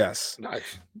 Yes.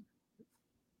 Nice.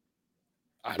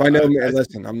 By no means,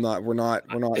 listen, we're not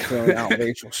throwing out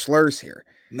racial slurs here.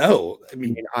 No, I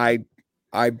mean,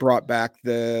 I brought back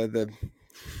the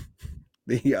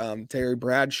Terry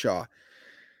Bradshaw.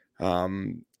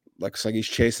 Looks like he's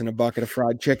chasing a bucket of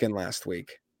fried chicken last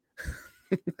week.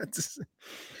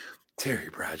 Terry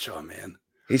Bradshaw, man.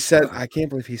 He said, I can't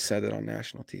believe he said it on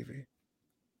national TV.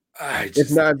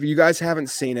 If you guys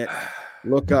haven't seen it,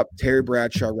 look up Terry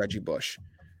Bradshaw, Reggie Bush.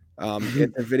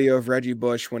 Get the video of Reggie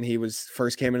Bush when he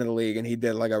first came into the league, and he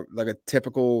did like a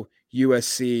typical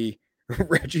USC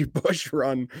Reggie Bush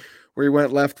run where he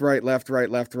went left, right,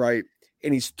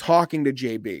 and he's talking to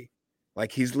JB.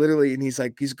 Like he's literally, and he's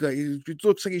like, he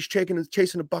looks like he's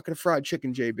chasing a bucket of fried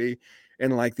chicken, JB.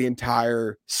 And like the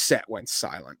entire set went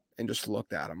silent and just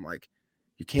looked at him like,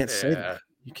 you can't say that.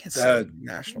 You can't say that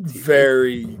national TV.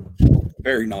 Very,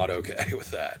 very not okay with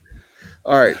that.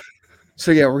 All right.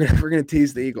 So yeah, we're gonna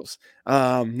tease the Eagles.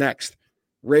 Next,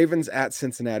 Ravens at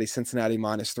Cincinnati. Cincinnati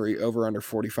 -3, over under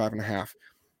 45.5.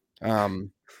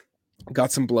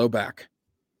 Got some blowback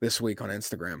this week on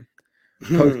Instagram.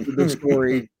 Posted the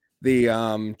story,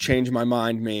 the change my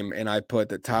mind meme, and I put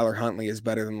that Tyler Huntley is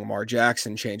better than Lamar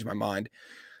Jackson. Change my mind.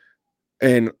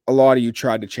 And a lot of you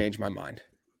tried to change my mind.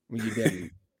 You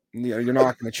didn't. You're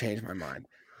not going to change my mind.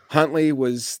 Huntley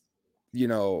was,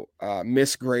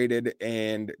 misgraded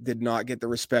and did not get the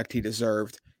respect he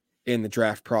deserved in the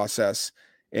draft process.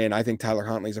 And I think Tyler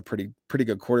Huntley is a pretty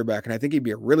good quarterback, and I think he'd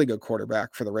be a really good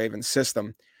quarterback for the Ravens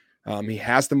system. He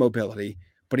has the mobility,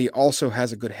 but he also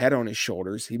has a good head on his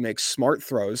shoulders. He makes smart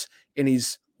throws, and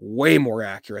he's way more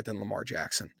accurate than Lamar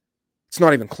Jackson. It's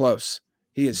not even close.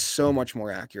 He is so much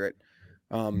more accurate.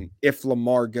 If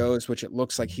Lamar goes, which it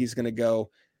looks like he's going to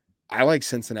go, I like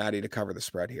Cincinnati to cover the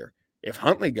spread here. If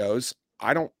Huntley goes,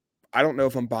 I don't know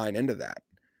if I'm buying into that.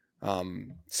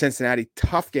 Cincinnati,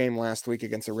 tough game last week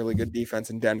against a really good defense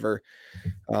in Denver.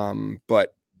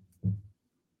 But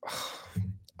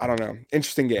I don't know.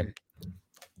 Interesting game.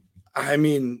 I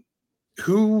mean,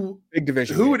 big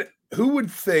division? Who would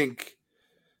think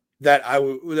that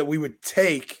that we would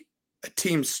take a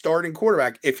team's starting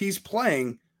quarterback if he's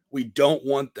playing? We don't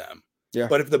want them. Yeah.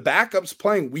 But if the backup's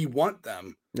playing, we want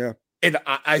them. Yeah. And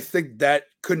I think that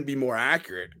couldn't be more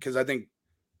accurate because I think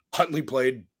Huntley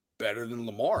played better than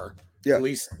Lamar. Yeah. At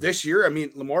least this year. I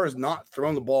mean, Lamar has not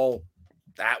thrown the ball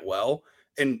that well,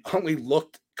 and Huntley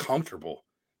looked comfortable.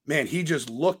 Man, he just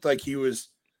looked like he was.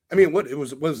 I mean, what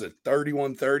was it,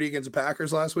 31-30 against the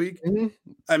Packers last week? Mm-hmm.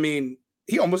 I mean,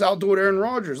 he almost outdoed Aaron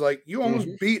Rodgers. Like, you almost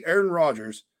beat Aaron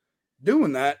Rodgers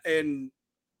doing that, and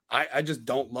I just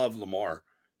don't love Lamar.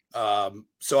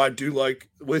 So I do like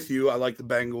with you. I like the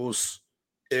Bengals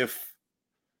if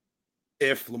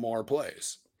Lamar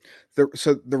plays.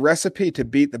 So the recipe to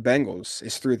beat the Bengals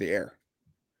is through the air.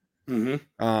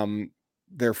 Mm-hmm.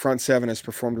 Their front seven has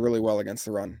performed really well against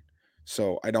the run.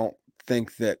 So I don't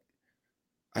think that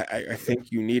I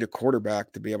think you need a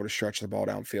quarterback to be able to stretch the ball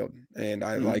downfield. And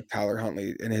I like Tyler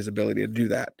Huntley and his ability to do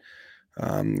that.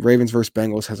 Ravens versus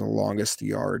Bengals has a longest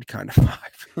yard kind of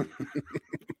vibe.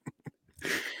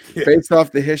 Yeah. Based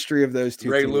off the history of those two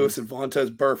Ray teams. Lewis and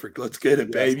Vontez Perfect. Let's get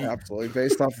it, baby. Absolutely.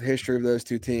 Based off the history of those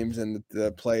two teams and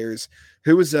the players.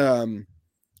 Who was the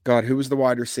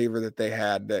wide receiver that they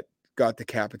had that got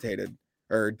decapitated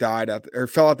or died or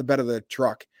fell out the bed of the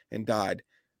truck and died?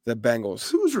 The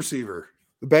Bengals. Who's receiver?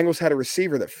 The Bengals had a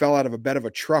receiver that fell out of a bed of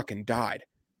a truck and died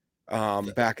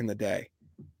back in the day.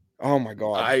 Oh my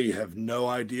God. I have no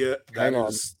idea. Hang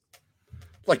on.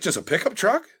 Like just a pickup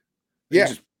truck?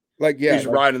 Yeah. He's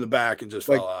riding in the back and just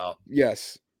fell out.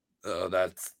 Yes.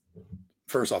 That's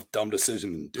first off, dumb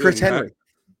decision. Chris Henry.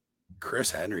 Chris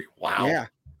Henry. Wow.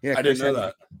 Yeah. I didn't know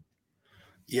that.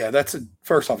 Yeah, that's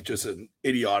first off just an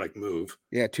idiotic move.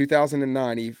 Yeah,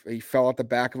 2009, he fell out the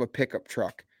back of a pickup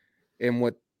truck in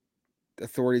what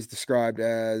authorities described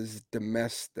as a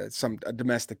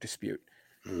domestic dispute.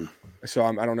 So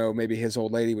I don't know, maybe his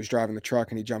old lady was driving the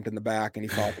truck and he jumped in the back and he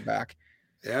fell out the back.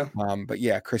 Yeah. But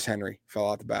yeah, Chris Henry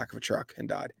fell out the back of a truck and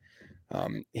died.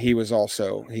 He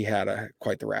had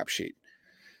quite the rap sheet.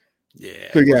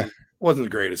 Yeah. So yeah, wasn't the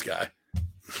greatest guy.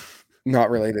 Not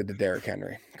related to Derrick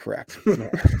Henry. Correct.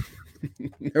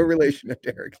 No relation to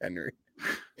Derrick Henry.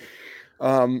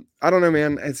 I don't know,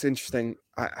 man. It's interesting.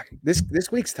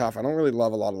 This week's tough. I don't really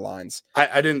love a lot of lines.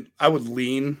 I would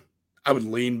lean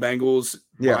Bengals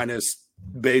minus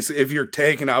base. If you're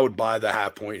taking, I would buy the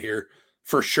half point here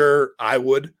for sure. I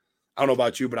don't know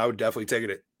about you, but I would definitely take it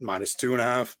at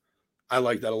 -2.5. I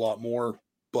like that a lot more,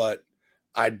 but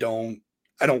I don't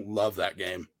love that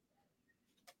game.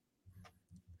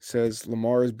 Says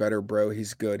Lamar is better, bro.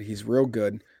 He's good. He's real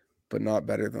good, but not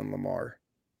better than Lamar.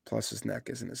 Plus his neck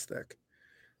isn't as thick.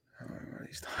 All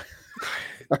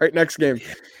right, next game.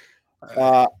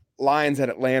 Lions at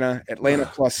Atlanta. Atlanta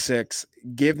plus 6.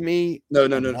 Give me no.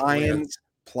 Lions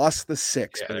plus the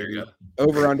 6. Yeah, there you go.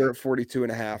 Over under at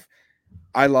 42.5.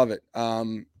 I love it.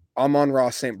 Amon-Ra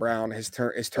St. Brown is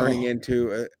turning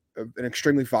into an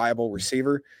extremely viable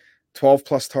receiver. 12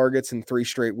 plus targets in 3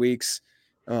 straight weeks,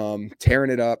 tearing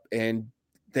it up, and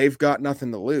they've got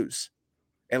nothing to lose.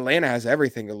 Atlanta has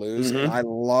everything to lose, and I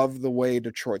love the way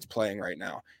Detroit's playing right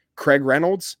now. Craig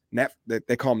Reynolds,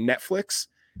 they call him Netflix,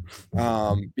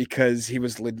 because he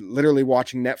was literally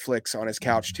watching Netflix on his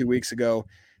couch 2 weeks ago,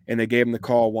 and they gave him the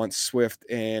call once Swift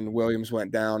and Williams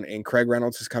went down, and Craig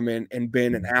Reynolds has come in and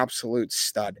been an absolute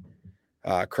stud.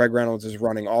 Craig Reynolds is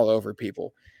running all over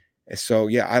people. And so,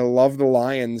 yeah, I love the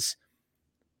Lions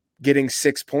getting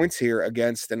 6 points here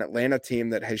against an Atlanta team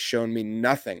that has shown me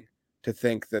nothing to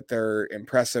think that they're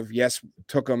impressive. Yes,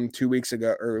 took them 2 weeks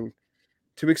ago, or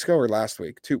 2 weeks ago, or last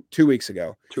week, two weeks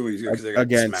ago. 2 weeks ago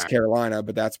against smacked. Carolina,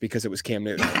 but that's because it was Cam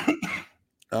Newton.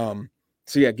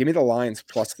 So yeah, give me the Lions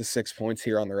plus the 6 points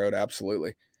here on the road.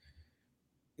 Absolutely.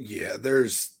 Yeah,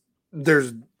 there's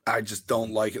I just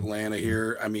don't like Atlanta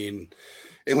here. I mean,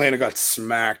 Atlanta got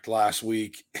smacked last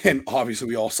week, and obviously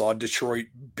we all saw Detroit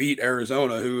beat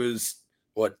Arizona, who is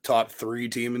top 3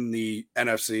 team in the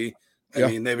NFC. I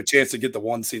mean, they have a chance to get the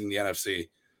 1 seed in the NFC.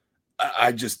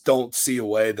 I just don't see a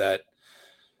way that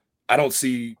I don't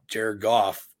see Jared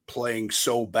Goff playing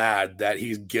so bad that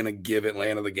he's going to give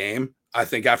Atlanta the game. I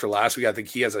think after last week, I think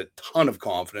he has a ton of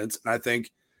confidence. And I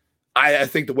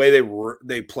think the way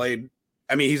they played,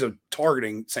 I mean, he's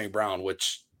targeting St. Brown,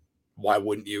 which why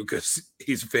wouldn't you? Because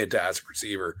he's a fantastic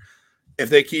receiver. If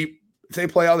they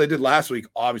play how they did last week,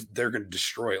 obviously they're going to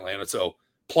destroy Atlanta. So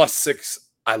plus 6,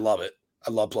 I love it.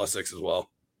 I love plus 6 as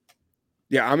well.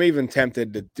 Yeah, I'm even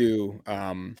tempted to do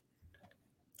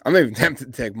I'm even tempted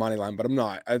to take money line, but I'm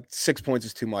not. 6 points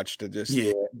is too much to just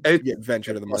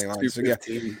venture to the money line. So yeah,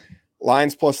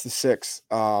 Lions plus the 6.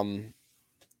 We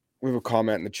have a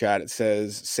comment in the chat. It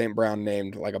says St. Brown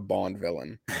named like a Bond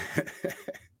villain.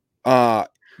 Yeah,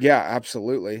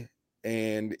 absolutely.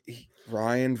 And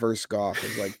Ryan versus Goff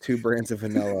is like 2 brands of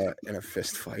vanilla in a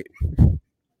fist fight.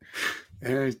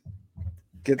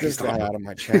 Get this guy out of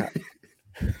my chat.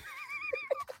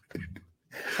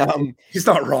 He's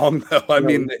not wrong though. I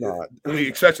mean,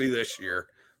 especially this year.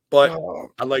 But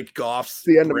I like Goff's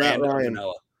the end brand of Matt Ryan.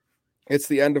 vanilla. It's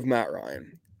the end of Matt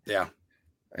Ryan. Yeah.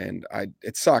 And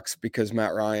it sucks because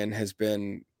Matt Ryan has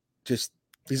been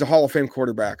he's a Hall of Fame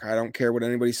quarterback. I don't care what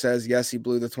anybody says. Yes, he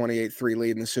blew the 28-3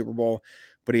 lead in the Super Bowl,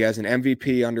 but he has an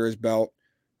MVP under his belt.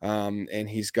 And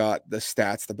he's got the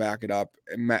stats to back it up.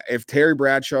 If Terry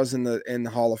Bradshaw's in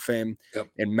the Hall of Fame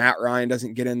and Matt Ryan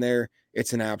doesn't get in there,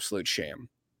 it's an absolute shame.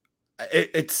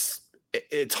 It's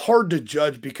hard to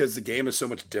judge because the game is so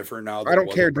much different now. I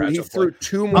don't care, dude. He threw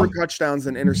 2 more touchdowns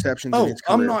than interceptions in his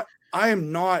career. I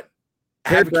am not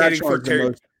Terry Bradshaw is the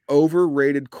most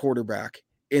overrated quarterback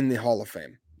in the Hall of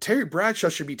Fame. Terry Bradshaw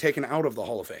should be taken out of the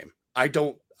Hall of Fame. I'm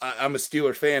a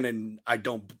Steelers fan, and I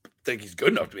don't think he's good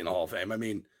enough to be in the Hall of Fame. I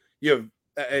mean,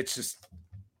 it's just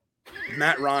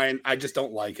Matt Ryan. I just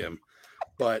don't like him.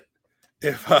 But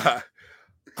if I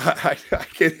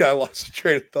lost the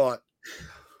train of thought.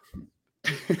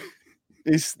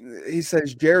 He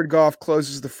says Jared Goff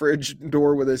closes the fridge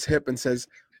door with his hip and says,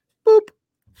 "Boop."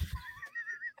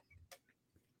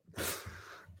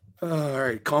 All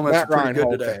right, comments are pretty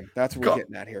good today. That's what we're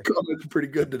getting at here. Comments are pretty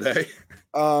good today.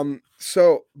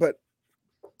 But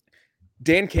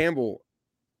Dan Campbell,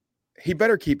 he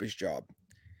better keep his job.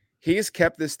 He has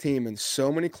kept this team in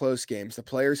so many close games. The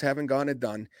players haven't gotten it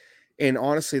done. And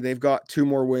honestly, they've got 2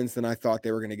 more wins than I thought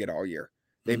they were going to get all year.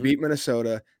 They beat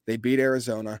Minnesota. They beat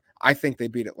Arizona. I think they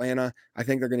beat Atlanta. I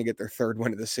think they're going to get their 3rd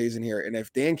win of the season here. And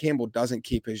if Dan Campbell doesn't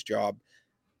keep his job,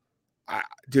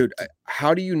 dude,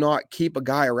 how do you not keep a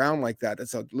guy around like that?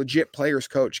 That's a legit players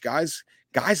coach. Guys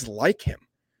like him.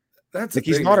 That's like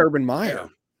he's not Urban Meyer.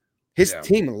 His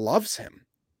team loves him.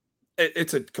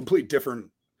 It's a complete different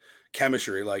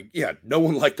chemistry. Like, no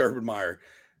one liked Urban Meyer.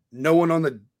 No one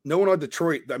on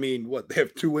Detroit. I mean, they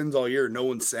have 2 wins all year. No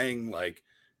one's saying like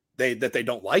that they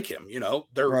don't like him.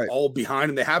 They're all behind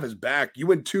and they have his back. You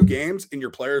win 2 games and your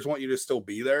players want you to still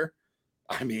be there.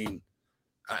 I mean,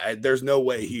 there's no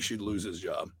way he should lose his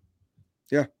job.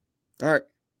 Yeah. All right.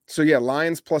 So yeah,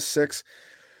 Lions plus 6,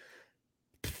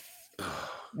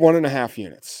 1.5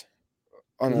 units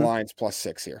on the Lions plus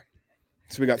 6 here.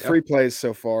 So we got 3 plays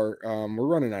so far. We're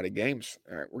running out of games.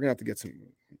 All right, we're gonna have to get some.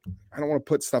 I don't want to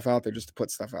put stuff out there just to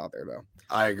put stuff out there, though.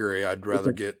 I agree. I'd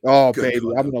rather get. Oh, baby,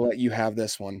 I'm gonna let you have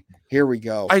this one. Here we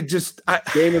go.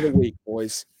 Game of the week,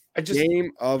 boys.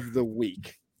 Game of the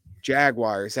week.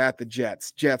 Jaguars at the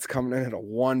Jets. Jets coming in at a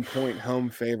 1-point home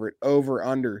favorite. Over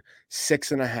under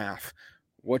 6.5.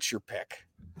 What's your pick?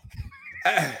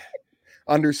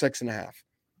 Under 6.5.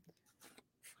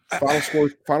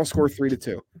 Final score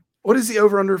 3-2. What is the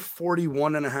over under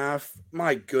 41.5?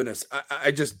 My goodness.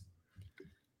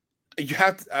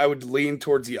 I would lean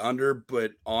towards the under,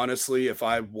 but honestly, if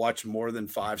I watch more than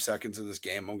 5 seconds of this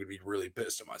game, I'm gonna be really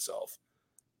pissed at myself.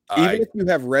 Even if you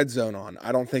have red zone on,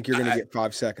 I don't think you're gonna get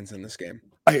 5 seconds in this game.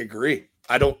 I agree.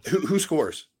 I don't who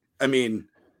scores? I mean,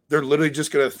 they're literally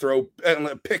just gonna throw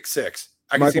pick six.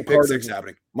 I can see pick six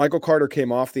happening. Michael Carter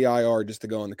came off the IR just to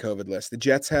go on the COVID list. The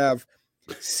Jets have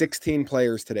 16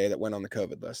 players today that went on the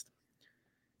COVID list.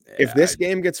 Yeah, if this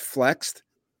game gets flexed,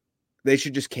 they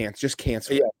should just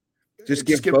cancel. Yeah. Just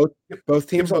give both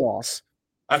teams a loss.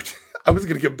 I was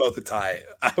going to give both a tie.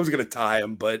 I was going to tie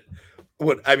them, but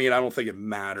I don't think it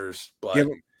matters. But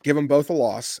give them both a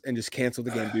loss and just cancel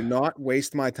the game. Do not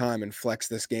waste my time and flex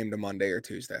this game to Monday or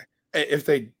Tuesday. If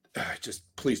they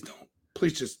please don't.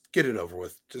 Please just get it over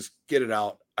with. Just get it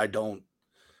out. I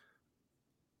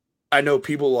know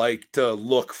people like to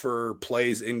look for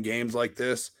plays in games like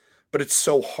this, but it's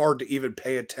so hard to even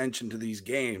pay attention to these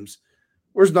games.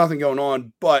 There's nothing going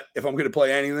on, but if I'm going to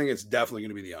play anything, it's definitely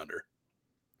going to be the under.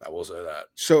 I will say that.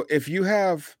 So if you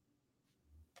have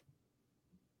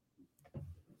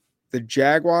the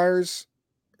Jaguars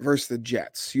versus the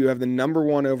Jets, you have the number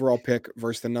 1 overall pick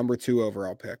versus the number 2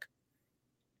 overall pick,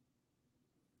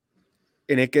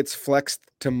 and it gets flexed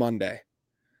to Monday,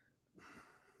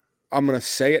 I'm going to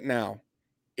say it now.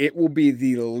 It will be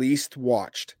the least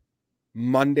watched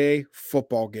Monday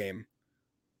football game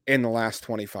in the last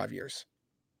 25 years.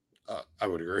 I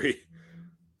would agree.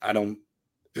 I don't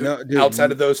know.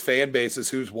 Outside of those fan bases,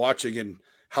 who's watching and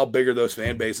how big are those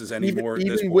fan bases anymore?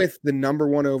 Even with the number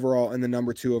 1 overall and the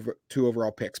number 2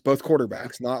 overall picks, both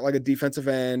quarterbacks, not like a defensive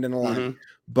end and a line,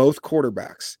 both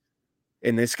quarterbacks.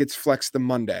 And this gets flexed to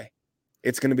Monday.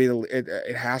 It's going to be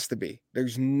it has to be.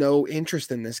 There's no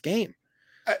interest in this game.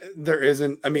 There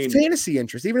isn't. I mean, fantasy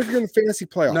interest, even if you're in the fantasy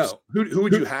playoffs. No, who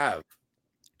would you have?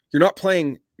 You're not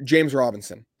playing James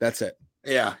Robinson. That's it.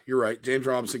 Yeah, you're right. James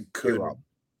Robinson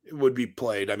would be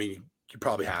played. I mean, you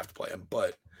probably have to play him,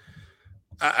 but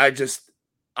I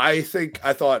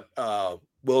thought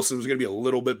Wilson was going to be a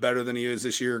little bit better than he is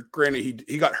this year. Granted,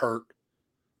 he got hurt.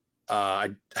 I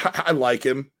like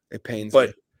him. It pains me.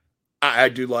 But I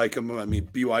do like him. I mean,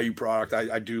 BYU product.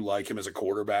 I do like him as a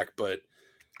quarterback, but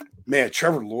man,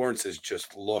 Trevor Lawrence has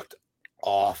just looked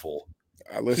awful.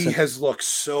 He has looked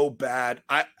so bad.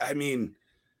 I mean,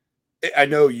 I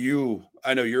know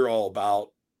you're all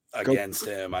about against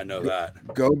him. I know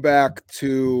that. Go back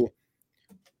to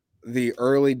the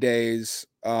early days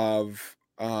of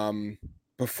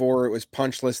before it was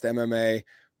Punch List MMA,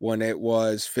 when it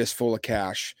was Fistful of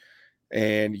Cash,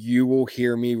 and you will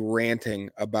hear me ranting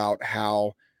about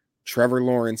how Trevor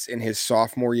Lawrence in his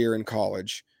sophomore year in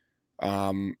college,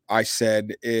 I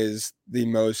said, is the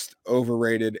most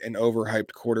overrated and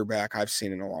overhyped quarterback I've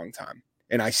seen in a long time.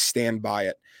 And I stand by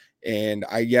it. And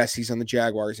yes, he's on the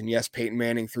Jaguars. And yes, Peyton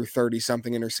Manning threw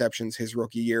 30-something interceptions his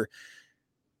rookie year.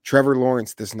 Trevor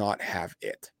Lawrence does not have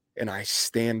it. And I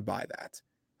stand by that.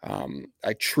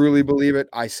 I truly believe it.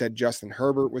 I said Justin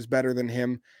Herbert was better than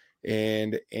him.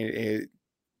 And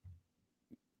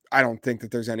I don't think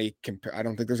that there's any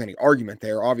argument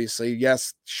there. Obviously,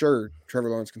 yes, sure,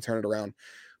 Trevor Lawrence can turn it around,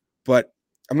 but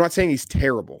I'm not saying he's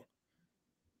terrible.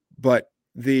 But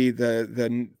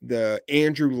the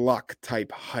Andrew Luck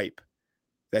type hype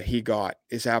that he got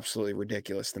is absolutely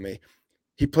ridiculous to me.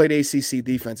 He played ACC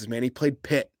defenses, man. He played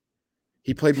Pitt.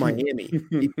 He played Miami.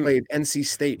 He played NC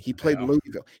State. He played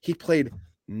Louisville. He played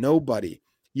nobody.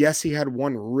 Yes, he had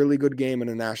one really good game in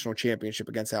a national championship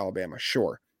against Alabama,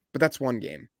 sure, but that's one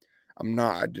game. I'm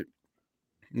not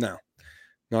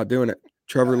doing it.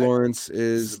 Trevor Lawrence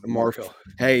is Markel.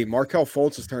 Hey, Markel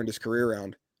Fultz has turned his career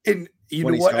around. And you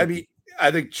know what? Healthy. I mean,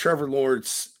 I think Trevor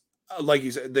Lawrence, like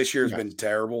you said, this year has been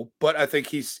terrible, but I think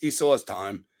he still has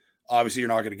time. Obviously, you're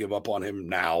not going to give up on him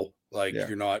now.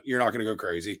 You're not going to go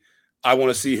crazy. I want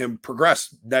to see him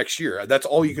progress next year. That's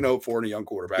all you can hope for in a young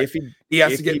quarterback. He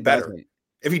has to get better.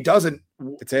 If he doesn't,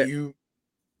 that's it.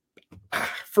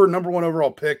 For a number 1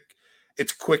 overall pick,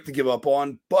 it's quick to give up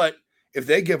on. But if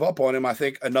they give up on him, I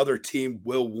think another team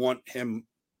will want him.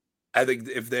 I think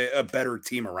if they're a better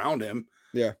team around him.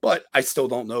 Yeah. But I still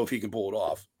don't know if he can pull it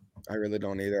off. I really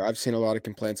don't either. I've seen a lot of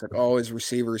complaints like, oh, his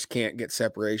receivers can't get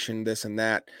separation, this and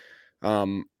that.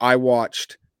 I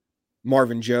watched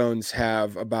Marvin Jones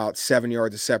have about 7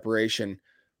 yards of separation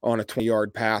on a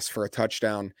 20-yard pass for a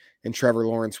touchdown, and Trevor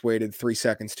Lawrence waited 3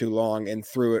 seconds too long and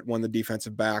threw it when the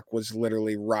defensive back was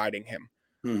literally riding him.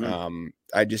 Mm-hmm.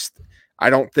 I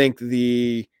don't think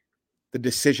the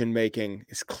decision making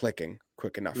is clicking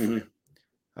quick enough for him.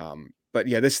 But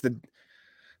yeah, this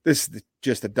is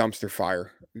just a dumpster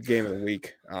fire game of the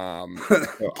week. So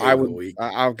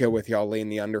I'll go with y'all. Lean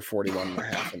the under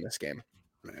 41.5 in this game.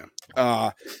 Man.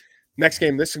 Next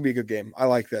game, this would be a good game. I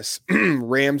like this.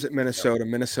 Rams at Minnesota.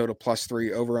 Minnesota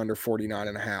 +3, over under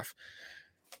 49.5.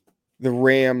 The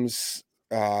Rams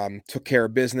took care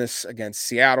of business against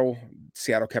Seattle.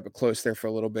 Seattle kept it close there for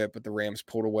a little bit, but the Rams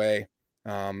pulled away.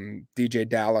 DJ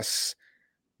Dallas,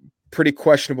 pretty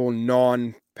questionable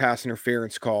non-pass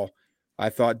interference call. I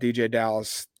thought DJ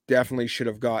Dallas definitely should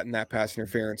have gotten that pass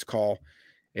interference call,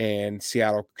 and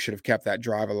Seattle should have kept that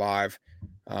drive alive.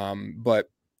 But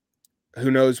who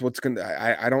knows what's going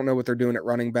to – I don't know what they're doing at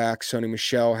running back. Sony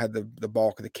Michel had the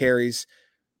bulk of the carries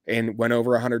and went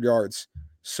over 100 yards.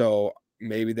 So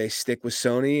maybe they stick with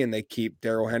Sony and they keep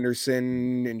Darrell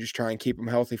Henderson and just try and keep him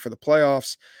healthy for the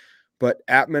playoffs. But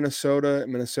at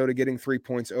Minnesota getting 3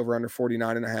 points, over under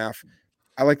 49.5.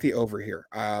 I like the over here.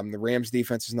 The Rams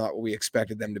defense is not what we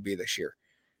expected them to be this year.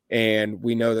 And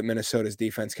we know that Minnesota's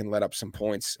defense can let up some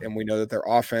points. And we know that their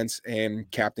offense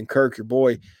and Captain Kirk, your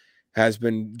boy, has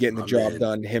been getting the job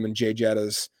done. Him and Jay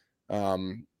Jettas,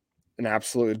 an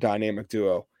absolutely dynamic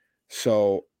duo.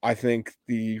 So I think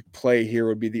the play here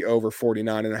would be the over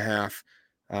 49.5.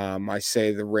 I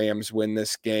say the Rams win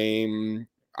this game.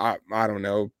 I don't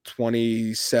know,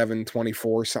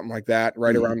 27-24, something like that,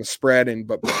 right around the spread,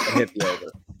 but hit the over.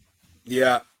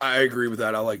 Yeah, I agree with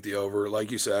that. I like the over.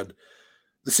 Like you said,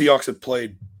 the Seahawks have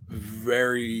played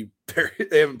they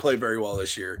haven't played very well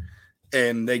this year,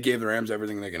 and they gave the Rams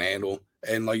everything they can handle.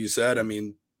 And like you said, I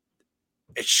mean,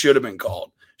 it should have been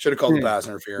called. Should have called the pass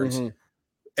interference. Mm-hmm.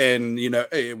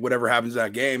 And, whatever happens in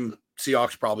that game,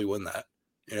 Seahawks probably win that.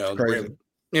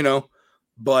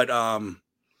 But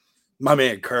my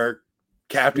man Kirk,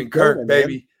 Captain Kirk,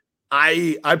 baby.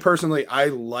 Man. I personally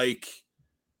like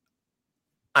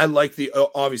the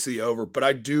obviously over, but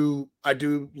I do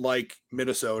like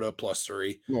Minnesota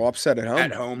 +3. Well, upset at home.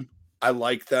 At home, I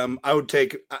like them. I would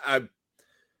take. I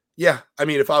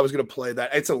mean, if I was going to play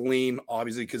that, it's a lean,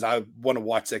 obviously, because I want to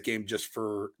watch that game just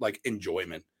for like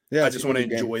enjoyment. Yeah, I just want to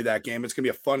enjoy that game. It's going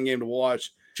to be a fun game to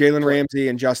watch. Jalen Ramsey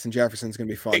and Justin Jefferson's going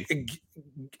to be fun.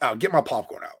 Get my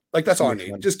popcorn out. Like, that's all I need.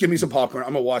 Fun. Just give me some popcorn.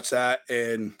 I'm going to watch that,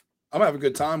 and I'm going to have a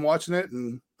good time watching it,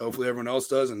 and hopefully everyone else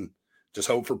does, and just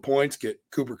hope for points. Get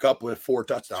Cooper Kupp with 4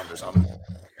 touchdowns or something.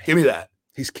 Give me that.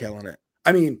 He's killing it.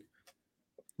 I mean,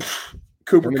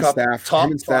 Cooper Kupp,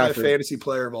 top 5 fantasy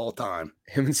player of all time.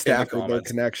 Him and Stafford, their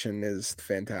connection is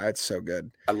fantastic. It's so good.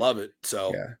 I love it.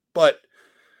 So, yeah. But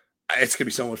it's gonna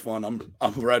be so much fun.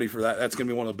 I'm ready for that. That's gonna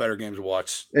be one of the better games to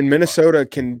watch. And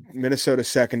Minnesota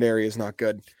secondary is not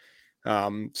good.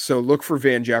 So look for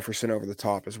Van Jefferson over the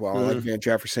top as well. I like Van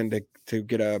Jefferson to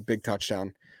get a big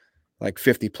touchdown, like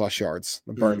 50+ yards,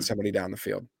 and burn somebody down the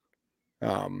field.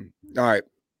 All right,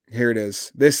 here it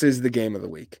is. This is the game of the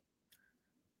week.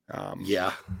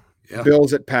 Yeah.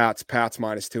 Bills at Pats. Pats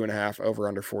 -2.5, over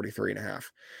under 43.5.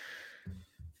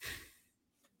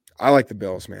 I like the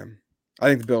Bills, man. I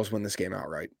think the Bills win this game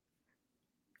outright.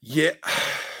 Yeah.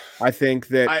 I think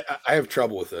that I have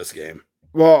trouble with this game.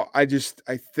 Well, I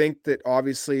think that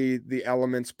obviously the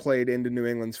elements played into New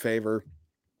England's favor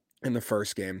in the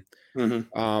first game.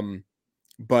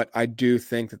 But I do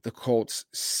think that the Colts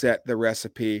set the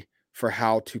recipe for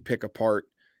how to pick apart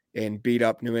and beat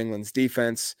up New England's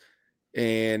defense.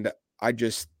 And I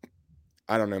don't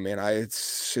know, man.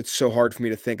 It's so hard for me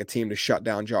to think a team to shut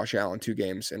down Josh Allen 2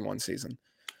 games in one season.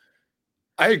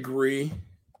 I agree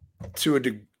to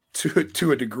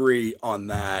a degree on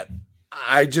that.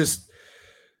 I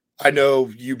know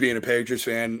you being a Patriots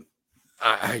fan,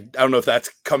 I don't know if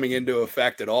that's coming into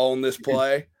effect at all in this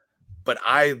play, but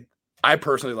I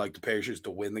personally like the Patriots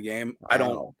to win the game.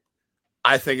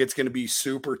 I think it's going to be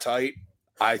super tight.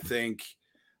 I think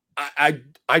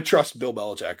I trust Bill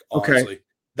Belichick, honestly. Okay.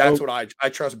 That's what I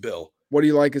trust Bill. What do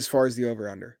you like as far as the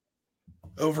over-under?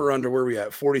 Over-under, where are we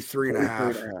at?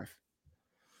 43.5.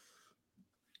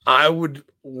 I would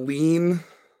lean.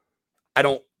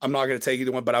 I'm not going to take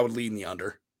either one, but I would lean the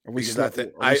under. Are we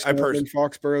personally in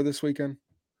Foxborough this weekend?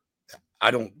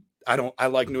 I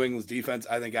like New England's defense.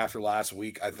 I think after last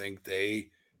week, I think they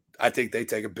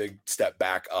take a big step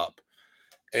back up.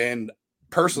 And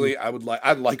personally,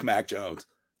 I'd like Mac Jones.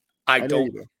 I know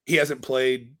you do. He hasn't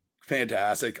played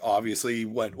fantastic. Obviously, he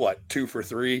went what 2 for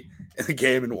 3 in the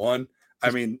game and won.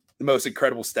 I mean, the most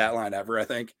incredible stat line ever, I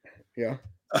think. Yeah.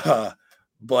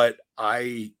 But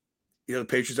the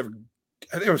Patriots have,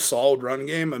 I think, a solid run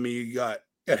game. I mean, you got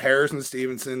Harrison,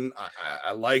 Stevenson.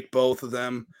 I like both of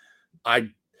them.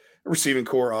 Receiving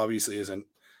core obviously isn't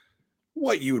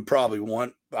what you would probably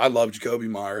want. I love Jacoby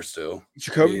Myers too.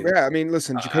 I mean,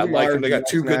 listen, Jacoby Myers. They got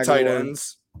 2 good tight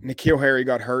ends. N'Keal Harry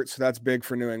got hurt, so that's big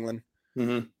for New England.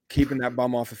 Mm-hmm. Keeping that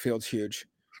bum off the field's huge.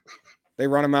 They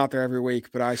run him out there every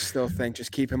week, but I still think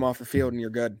just keep him off the field and you're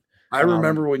good. I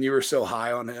remember when you were so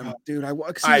high on him. Dude,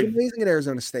 because he was amazing at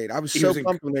Arizona State. I was so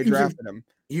pumped when they drafted him.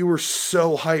 You were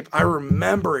so hyped. I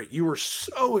remember it. You were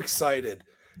so excited.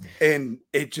 And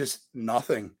it just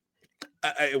nothing.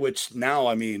 Which now,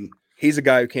 I mean, he's a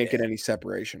guy who can't get any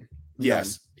separation.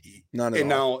 Yes. None at all. And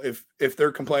now if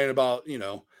they're complaining about,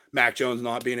 Mac Jones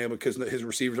not being able because his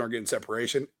receivers aren't getting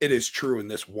separation, it is true in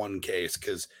this one case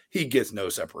because he gets no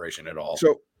separation at all.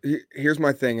 So here's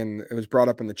my thing, and it was brought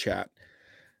up in the chat.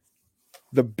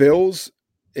 The Bills,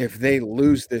 if they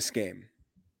lose this game,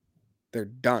 they're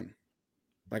done.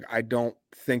 Like, I don't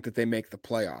think that they make the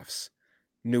playoffs.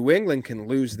 New England can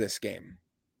lose this game.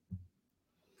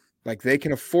 Like, they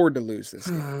can afford to lose this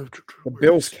game. The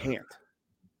Bills can't.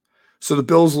 So the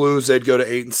Bills lose, they'd go to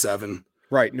 8-7.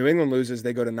 Right. New England loses,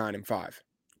 they go to 9-5.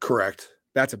 Correct.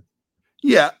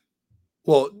 Yeah.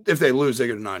 Well, if they lose, they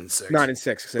go to 9-6. 9-6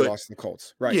 because they lost to the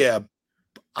Colts. Right. Yeah.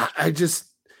 I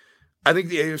think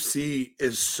the AFC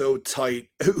is so tight.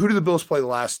 Who do the Bills play the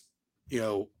last,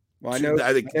 Well, I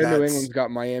think New England's got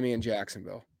Miami and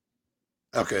Jacksonville.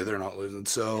 Okay, they're not losing.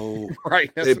 So right.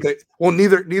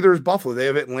 Neither is Buffalo. They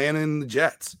have Atlanta and the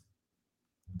Jets.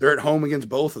 They're at home against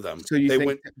both of them. So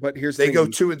but here's they go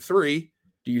 2-3.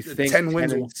 Do you think 10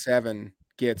 wins 10-7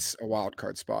 gets a wild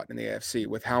card spot in the AFC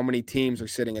with how many teams are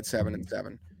sitting at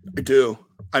 7-7? I do.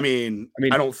 I mean,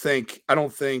 I don't think.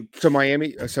 So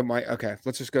Miami. Okay.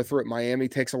 Let's just go through it. Miami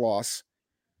takes a loss.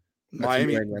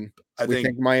 Miami. I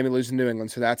think Miami loses to New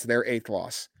England, so that's their 8th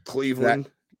loss.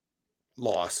 Cleveland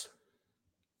loss.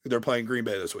 They're playing Green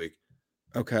Bay this week.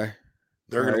 Okay.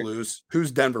 They're going to lose.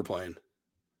 Who's Denver playing?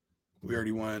 We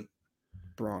already went.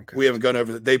 Broncos. We haven't gone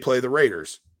over that. They play the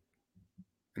Raiders.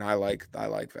 And I like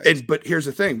Vegas. But here's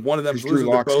the thing: one of them's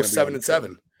losing. They're both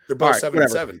 7-7. They're both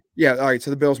 7-7. Yeah. All right. So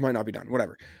the Bills might not be done.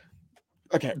 Whatever.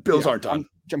 Okay. Bills aren't done.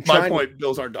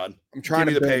 Bills aren't done. I'm trying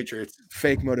to be the Patriots.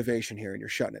 Fake motivation here, and you're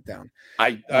shutting it down.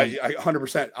 I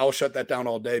 100%. I'll shut that down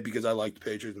all day because I like the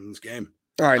Patriots in this game.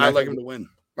 All right. I like them to win.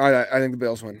 All right. I think the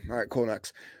Bills win. All right. Cool.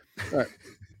 Next. All right.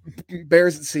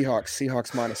 Bears at Seahawks.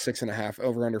 Seahawks -6.5.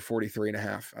 Over under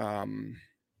 43.5.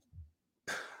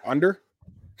 Under.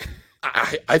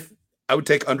 I would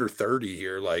take under 30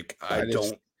 here. Like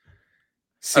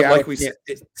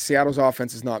Seattle's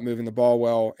offense is not moving the ball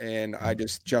well, and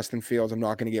Justin Fields. I'm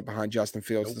not going to get behind Justin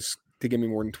Fields to give me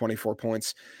more than 24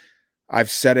 points. I've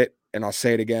said it, and I'll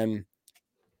say it again.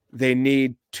 They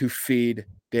need to feed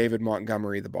David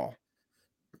Montgomery the ball.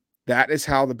 That is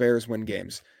how the Bears win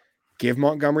games. Give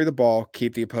Montgomery the ball,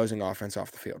 keep the opposing offense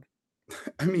off the field.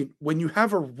 I mean, when you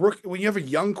have a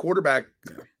young quarterback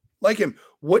like him,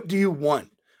 what do you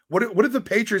want? What have the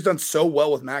Patriots done so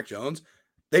well with Mac Jones?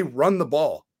 They run the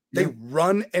ball. They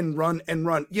run and run and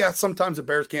run. Yeah, sometimes the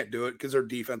Bears can't do it because their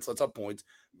defense lets up points.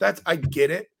 I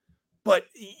get it, but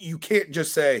you can't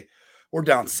just say we're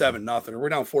down 7-0 or we're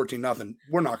down 14-0.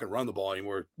 We're not going to run the ball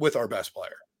anymore with our best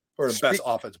player or the best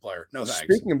offensive player. No thanks.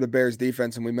 Speaking of the Bears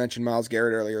defense, and we mentioned Myles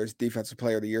Garrett earlier as Defensive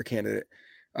Player of the Year candidate,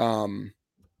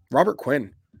 Robert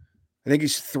Quinn. I think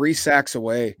he's 3 sacks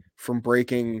away from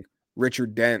breaking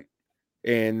Richard Dent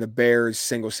in the Bears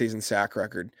single season sack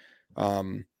record.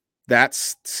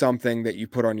 That's something that you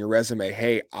put on your resume.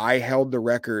 Hey, I held the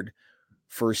record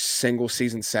for single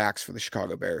season sacks for the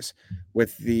Chicago Bears.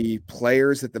 With the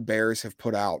players that the Bears have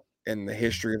put out in the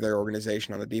history of their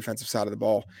organization on the defensive side of the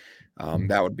ball,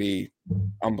 that would be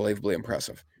unbelievably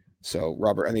impressive. So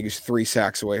Robert, I think he's 3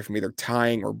 sacks away from either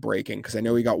tying or breaking, because I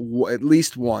know he got at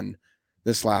least 1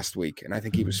 this last week, and I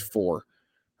think he was 4.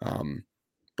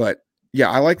 But yeah,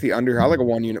 I like the under. I like a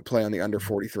 1-unit play on the under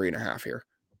 43.5 here.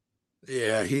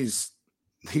 Yeah, he's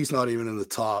not even in the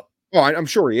top. Well, I'm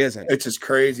sure he isn't. It's just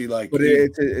crazy. Like, but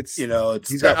it's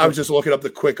I was just looking up the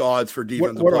quick odds for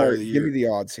defensive player of the year. Give me the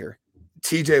odds here.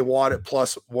 TJ Watt at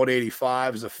plus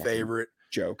 185 is a favorite.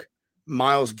 Joke.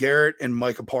 Myles Garrett and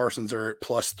Micah Parsons are at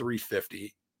plus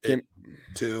 350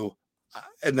 too.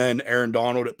 And then Aaron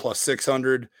Donald at plus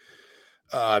 600.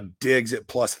 Diggs at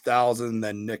plus 1,000.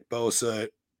 Then Nick Bosa at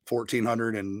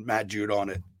 1,400 and Matt Judon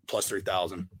at plus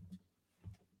 3,000.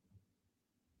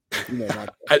 You know,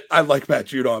 not I like Matt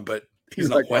Judon, but he's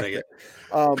not like winning it.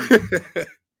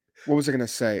 What was I going to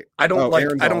say? I don't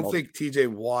Aaron Donald. think TJ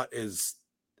Watt is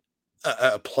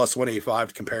a plus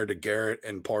 185 compared to Garrett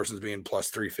and Parsons being plus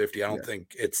 350. I don't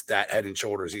think it's that head and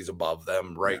shoulders he's above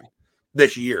them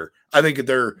this year. I think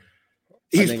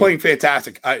he's playing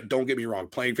fantastic. Don't get me wrong,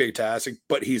 playing fantastic,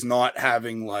 but he's not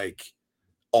having like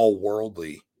all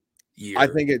worldly year. I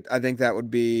think that would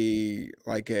be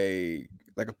like a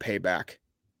payback.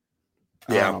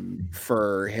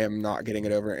 For him not getting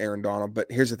it over Aaron Donald. But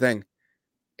here's the thing.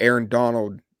 Aaron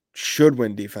Donald should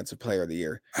win Defensive Player of the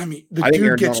Year. I mean,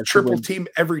 dude gets triple teamed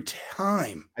every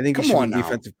time. I think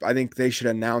I think they should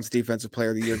announce Defensive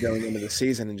Player of the Year going into the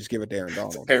season and just give it to Aaron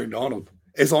Donald. Aaron Donald.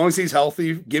 As long as he's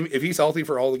healthy, if he's healthy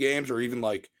for all the games or even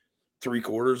like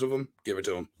 3/4 of them, give it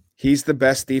to him. He's the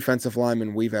best defensive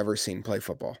lineman we've ever seen play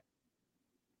football.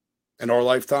 In our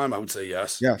lifetime, I would say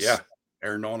yes. Yes. Yeah.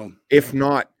 Aaron Donald. If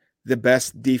not the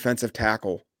best defensive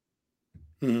tackle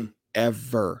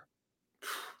ever.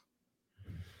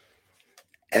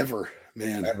 Ever,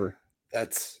 man. Ever. I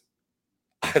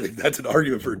think that's an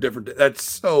argument for a different day. That's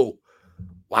so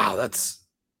wow.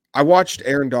 I watched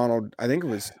Aaron Donald. I think it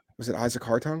was it Isaac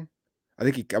Hartung?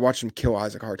 I watched him kill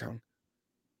Isaac Hartung.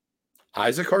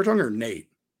 Isaac Hartung or Nate?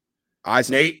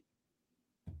 Isaac.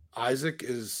 Isaac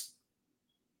is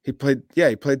he played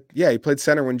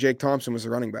center when Jake Thompson was the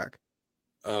running back.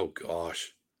 Oh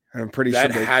gosh. And I'm pretty sure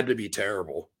that had to be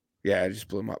terrible. Yeah, I just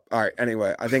blew him up. All right.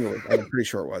 Anyway, I'm pretty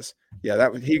sure it was. Yeah,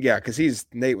 because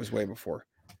Nate was way before.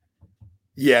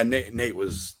 Yeah, Nate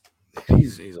was.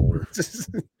 He's older.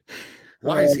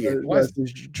 Why is he?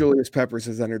 Julius Peppers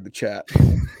has entered the chat.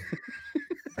 I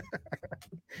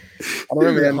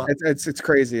don't know, man. It's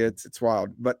crazy. It's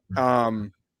wild. But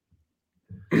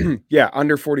yeah,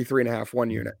 under 43.5, 1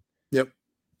 unit. Yep.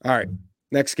 All right.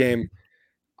 Next game.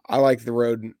 I like the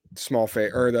road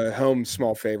the home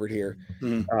small favorite here.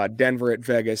 Denver at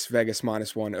Vegas. Vegas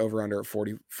 -1, over under at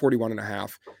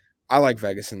 41.5. I like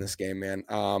Vegas in this game, man.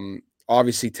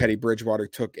 Obviously Teddy Bridgewater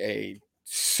took a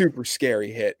super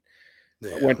scary hit.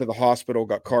 Yeah. Went to the hospital,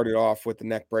 got carted off with the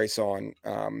neck brace on.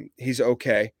 He's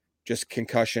okay, just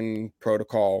concussion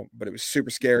protocol, but it was super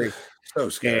scary. So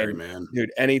scary, man.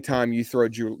 Dude, anytime you throw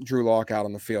Drew Lock out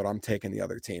on the field, I'm taking the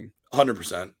other team.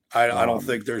 100%. I don't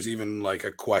think there's even like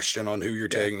a question on who you're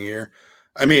taking here.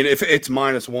 I mean, if it's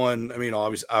 -1, I mean,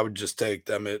 obviously I would just take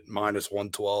them at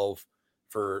 -112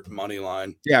 for money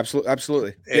line. Yeah,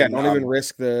 absolutely. And, don't even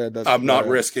risk the I'm not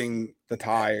risking the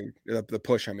tie, the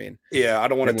push. I mean, yeah, I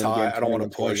don't want to tie. I don't want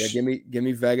to push. Yeah, give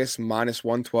me Vegas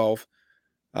 -112.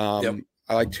 I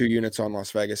like 2 units on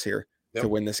Las Vegas here to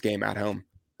win this game at home.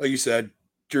 Like you said,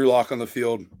 Drew Lock on the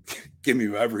field. Give me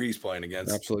whoever he's playing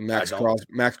against. Absolutely.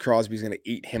 Max Crosby's going to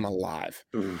eat him alive.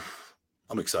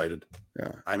 I'm excited.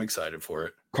 Yeah. I'm excited for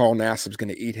it. Carl Nassib's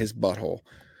going to eat his butthole.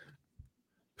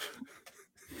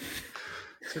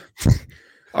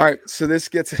 All right. So this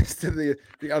gets us to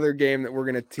the other game that we're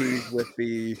going to tease with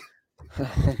the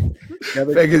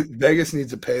Vegas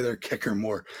needs to pay their kicker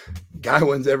more. Guy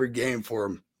wins every game for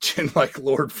him. Chin like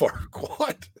Lord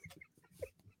Farquaad.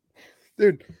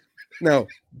 Dude. No,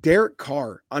 Derek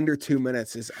Carr under 2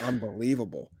 minutes is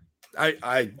unbelievable.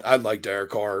 I like Derek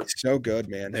Carr. So good,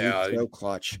 man. Yeah, he's so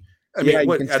clutch. I mean,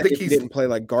 I think he didn't play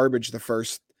like garbage the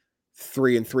first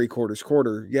 3 3/4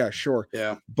 quarter. Yeah, sure.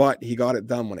 Yeah, but he got it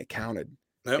done when it counted.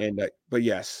 Yep. And but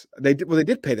yes, they did. Well, they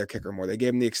did pay their kicker more. They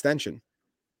gave him the extension.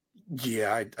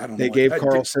 Yeah, I don't know. They gave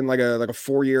Carlson like a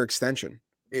 4-year extension.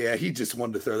 Yeah, he just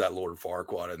wanted to throw that Lord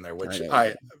Farquaad in there, which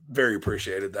I very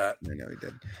appreciated that. I know he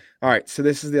did. All right, so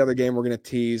this is the other game we're going to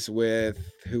tease with.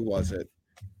 Who was it?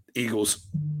 Eagles.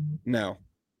 No.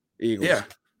 Eagles. Yeah.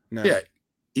 No. Yeah,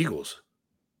 Eagles.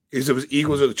 Because it was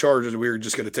Eagles or the Chargers, we were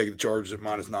just going to take the Chargers at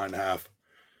 -9.5.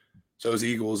 So it was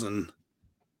Eagles and.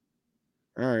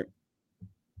 All right.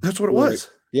 That's what it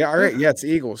was. Yeah, all right. Yeah, it's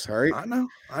Eagles. All right. I know.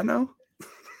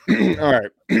 All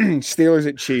right. Steelers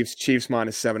at Chiefs. Chiefs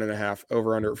 -7.5.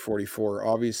 Over under at 44.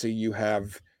 Obviously, you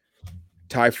have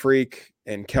Ty Freak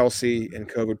and Kelsey and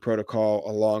COVID protocol,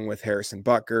 along with Harrison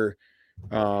Butker,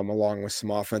 along with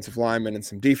some offensive linemen and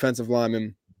some defensive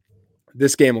linemen.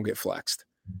 This game will get flexed.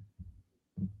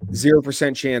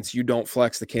 0% chance you don't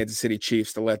flex the Kansas City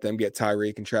Chiefs to let them get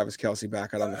Tyreek and Travis Kelsey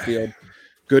back out on the field.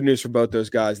 Good news for both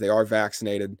those guys. They are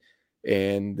vaccinated,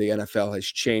 and the NFL has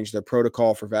changed their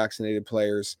protocol for vaccinated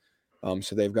players.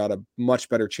 So they've got a much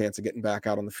better chance of getting back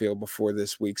out on the field before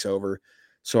this week's over.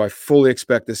 So I fully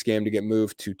expect this game to get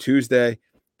moved to Tuesday.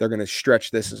 They're going to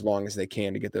stretch this as long as they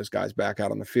can to get those guys back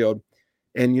out on the field.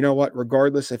 And you know what?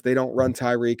 Regardless, if they don't run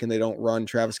Tyreek and they don't run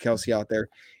Travis Kelsey out there,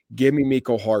 give me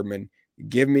Mecole Hardman.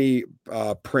 Give me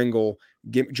Pringle.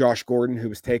 Give me Josh Gordon, who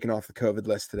was taken off the COVID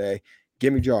list today.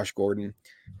 Give me Josh Gordon.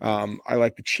 I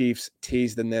like the Chiefs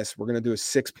teased in this. We're going to do a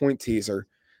 6-point teaser.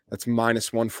 That's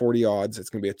minus 140 odds. It's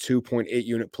going to be a 2.8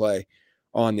 unit play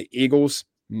on the Eagles,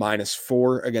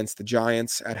 -4 against the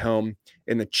Giants at home,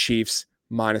 and the Chiefs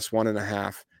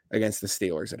 -1.5 against the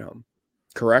Steelers at home.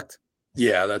 Correct?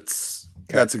 Yeah, that's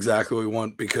exactly what we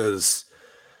want because,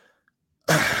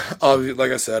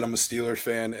 like I said, I'm a Steelers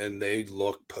fan, and they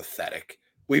look pathetic.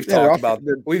 We've talked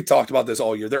about this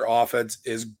all year. Their offense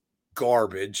is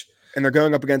garbage, and they're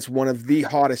going up against one of the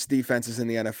hottest defenses in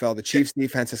the NFL. The Chiefs'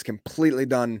 defense is completely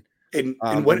done. And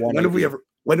when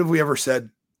have we ever said,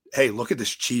 "Hey, look at this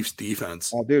Chiefs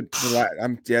defense"? Oh, dude,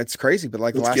 it's crazy, but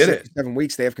like the last 6 or 7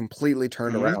 weeks, they have completely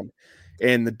turned around.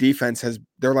 And the defense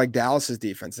they're like Dallas's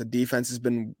defense. The defense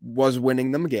was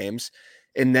winning them games.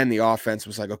 And then the offense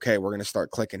was like, okay, we're going to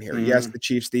start clicking here. Yes, the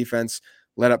Chiefs defense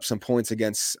let up some points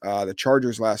against the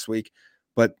Chargers last week,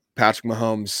 but Patrick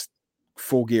Mahomes,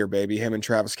 full gear, baby. Him and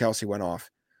Travis Kelce went off.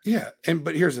 Yeah.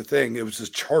 But here's the thing. It was the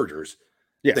Chargers.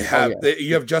 Yeah.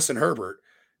 You have Justin Herbert,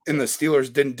 and the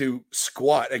Steelers didn't do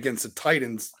squat against the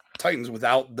Titans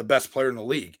without the best player in the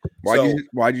league.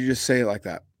 Why'd you just say it like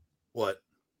that? What?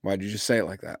 Why'd you just say it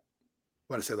like that?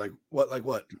 Why'd I say like what? Like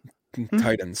what?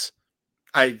 Titans.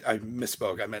 I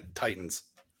misspoke. I meant Titans.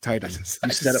 Titans.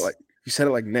 You said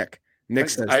it like Nick. Nick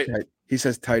says he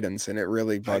says Titans, and it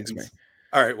really bugs me.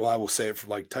 All right. Well, I will say it for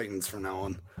like Titans from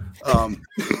now on.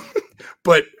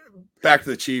 But back to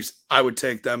the Chiefs, I would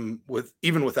take them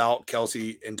even without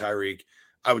Kelce and Tyreek.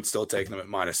 I would still take them at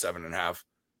 -7.5.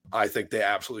 I think they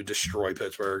absolutely destroy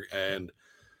Pittsburgh.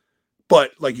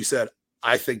 But like you said,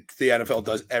 I think the NFL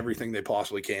does everything they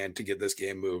possibly can to get this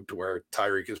game moved to where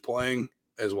Tyreek is playing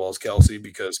as well as Kelce,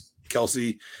 because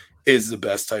Kelce is the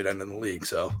best tight end in the league.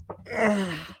 So,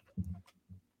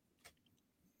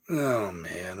 oh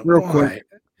man, real quick,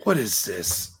 what is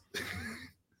this?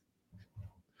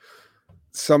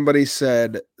 Somebody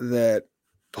said that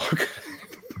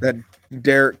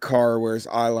Derek Carr wears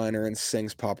eyeliner and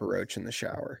sings Papa Roach in the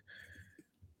shower.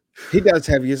 He does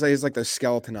have. He's like those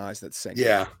skeleton eyes that sing.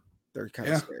 Yeah, they're kind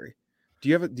of scary. Do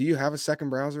you have a second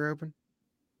browser open?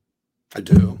 I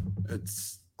do.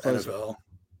 It's Close NFL.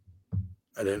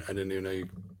 I didn't even know you.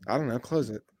 I don't know. Close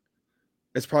it.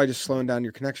 It's probably just slowing down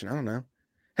your connection. I don't know.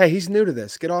 Hey, he's new to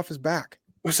this. Get off his back.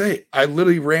 I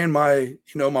literally ran my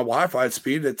Wi-Fi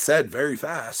speed. It said very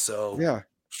fast. So yeah,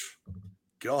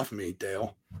 get off of me,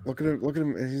 Dale. Look at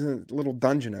him. He's in a little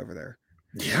dungeon over there.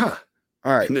 Yeah.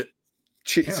 All right.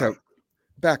 So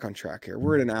back on track here.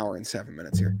 We're at 1 hour and 7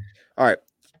 minutes here. All right.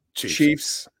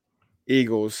 Chiefs,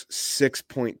 Eagles,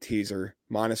 6-point teaser,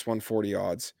 -140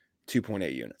 odds,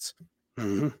 2.8 units.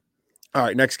 All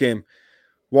right. Next game.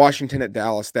 Washington at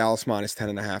Dallas. Dallas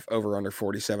 -10.5, over under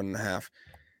 47.5.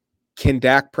 Can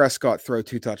Dak Prescott throw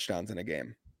 2 touchdowns in a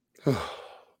game?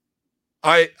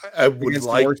 I would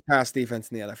like the worst pass defense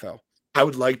in the NFL. I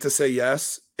would like to say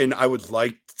yes, and I would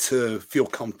like to feel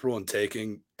comfortable in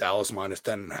taking Dallas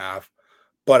 -10.5,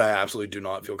 but I absolutely do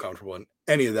not feel comfortable in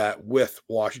any of that with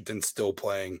Washington still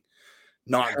playing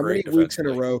not great. How many weeks in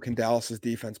a row can Dallas's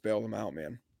defense bail them out,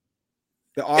 man?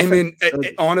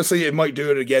 Honestly, it might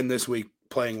do it again this week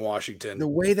playing Washington. The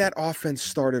way that offense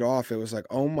started off, it was like,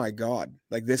 oh my God,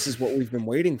 like this is what we've been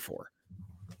waiting for.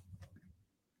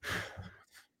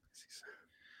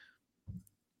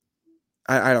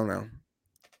 I don't know.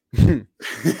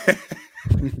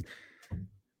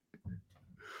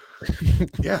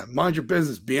 Yeah, mind your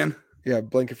business, Ben. Yeah,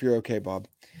 blink if you're okay, Bob.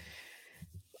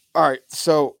 All right,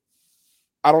 so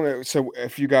I don't know. So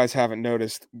if you guys haven't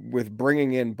noticed, with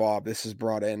bringing in Bob, this has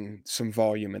brought in some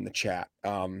volume in the chat.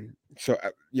 So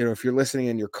if you're listening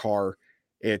in your car,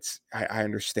 I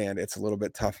understand it's a little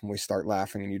bit tough when we start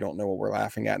laughing and you don't know what we're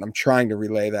laughing at, and I'm trying to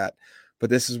relay that. But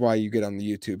this is why you get on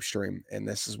the YouTube stream, and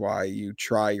this is why you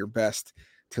try your best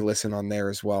to listen on there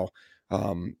as well.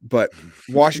 But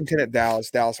Washington at Dallas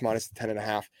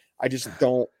 -10.5. I just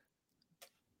don't.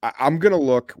 I'm going to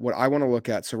look what I want to look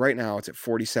at. So right now it's at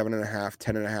 47.5,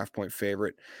 10.5 point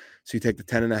favorite. So you take the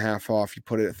 10.5 off, you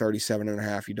put it at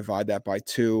 37.5, you divide that by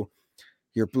 2.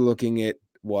 You're looking at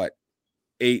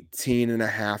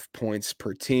 18.5 points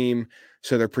per team.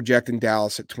 So they're projecting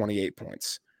Dallas at 28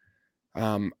 points.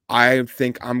 I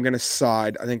think I'm going to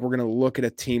side. I think we're going to look at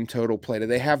a team total play. Do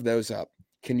they have those up?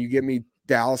 Can you give me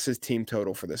Dallas's team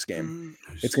total for this game?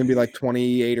 It's going to be like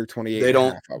 28 or 28. They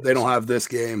don't have this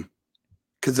game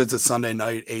because it's a Sunday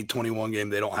night 8:21 game.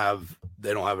 They don't have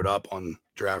it up on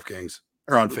DraftKings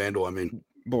or on FanDuel. I mean,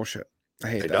 bullshit. I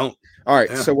hate that. Don't. All right,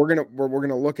 so we're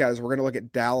gonna look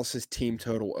at Dallas's team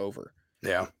total over.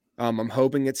 Yeah. I'm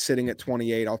hoping it's sitting at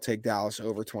 28. I'll take Dallas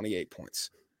over 28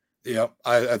 points. Yeah,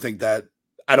 I think that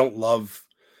I don't love.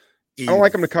 I don't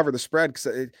like them to cover the spread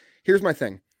because here's my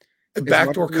thing.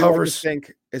 Backdoor covers.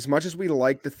 As much as we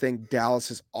like to think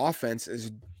Dallas's offense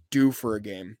is due for a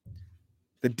game,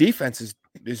 the defense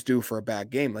is due for a bad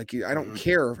game. Like I don't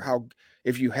care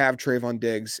if you have Trayvon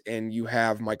Diggs and you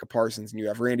have Micah Parsons and you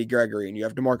have Randy Gregory and you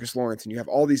have DeMarcus Lawrence and you have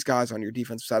all these guys on your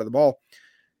defensive side of the ball,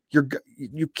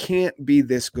 you can't be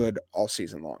this good all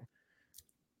season long.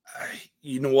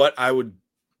 You know what?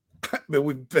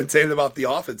 We've been saying about the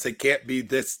offense. They can't be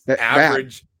this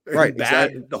average, right? Bad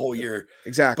Exactly. the whole year.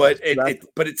 Exactly.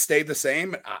 But it stayed the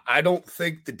same. I don't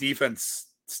think the defense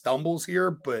stumbles here,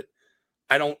 but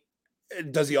I don't.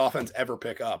 Does the offense ever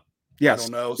pick up? Yes. I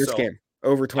don't know. This game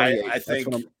over 28. I think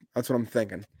that's what I'm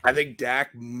thinking. I think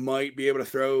Dak might be able to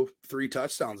throw 3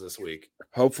 touchdowns this week.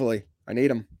 Hopefully, I need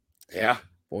him. Yeah.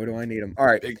 Boy, do I need him. All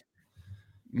right.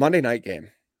 Monday night game.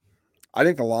 I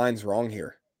think the line's wrong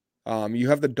here. You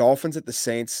have the Dolphins at the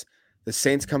Saints. The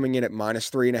Saints coming in at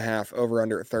 -3.5, over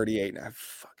under at 38.5.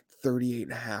 Fucking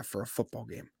 38.5 for a football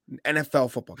game. An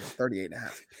NFL football game,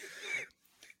 38.5.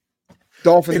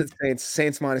 Dolphins at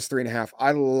Saints -3.5.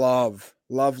 I love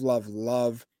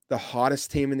the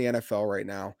hottest team in the NFL right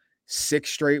now. 6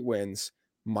 straight wins.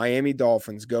 Miami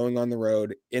Dolphins going on the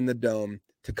road in the Dome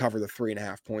to cover the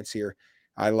 3.5 points here.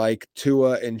 I like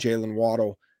Tua and Jalen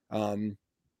Waddle.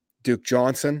 Duke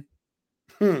Johnson,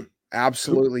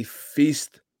 absolutely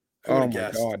feast. Oh my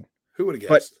God. Who would have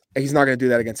guessed? But he's not going to do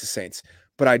that against the Saints.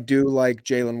 But I do like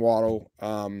Jalen Waddle.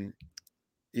 I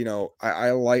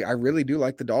really do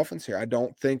like the Dolphins here. I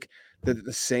don't think that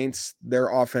the Saints, their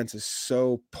offense is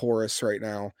so porous right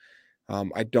now.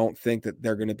 I don't think that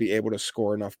they're going to be able to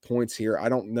score enough points here. I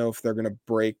don't know if they're going to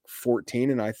break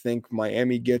 14, and I think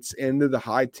Miami gets into the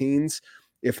high teens,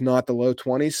 if not the low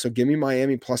 20s. So give me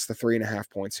Miami plus the 3.5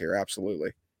 points here.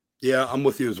 Absolutely. Yeah, I'm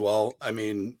with you as well. I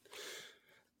mean,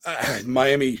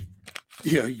 Miami,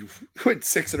 you went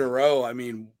 6 in a row. I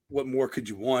mean, what more could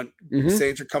you want?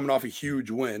 Saints are coming off a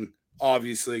huge win,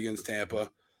 obviously, against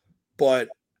Tampa. But,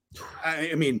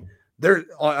 I mean,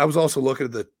 I was also looking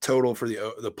at the total for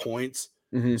the points.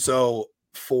 So,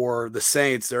 for the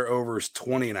Saints, their over is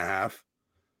 20.5.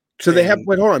 So they have –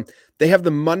 wait, hold on. They have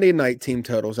the Monday night team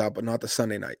totals out, but not the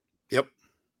Sunday night. Yep.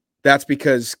 That's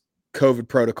because COVID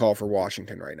protocol for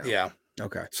Washington right now. Yeah.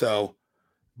 Okay. So,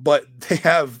 but they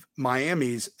have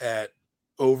Miami's at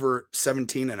over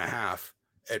 17.5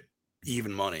 at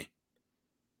even money.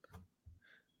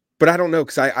 But I don't know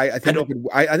because I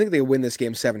think they win this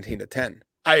game 17-10.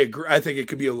 I agree. I think it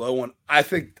could be a low one.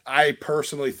 I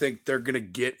personally think they're going to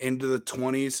get into the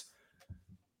 20s.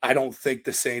 I don't think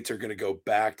the Saints are going to go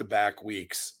back-to-back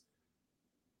weeks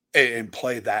and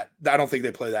play that. I don't think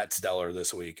they play that stellar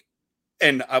this week.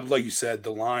 And like you said,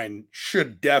 the line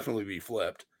should definitely be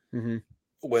flipped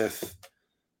with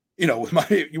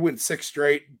Miami. You win 6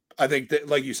 straight. I think that,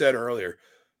 like you said earlier,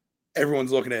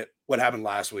 everyone's looking at what happened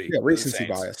last week. Yeah, recency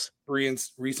bias.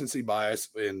 Recency bias,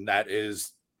 and that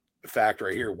is a fact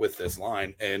right here with this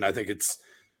line. And I think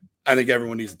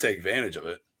everyone needs to take advantage of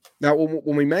it. Now,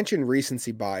 when we mention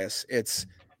recency bias, it's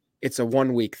a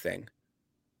 1 week thing,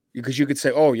 because you could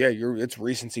say, "Oh yeah, it's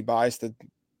recency bias to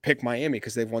pick Miami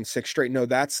because they've won 6 straight." No,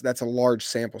 that's a large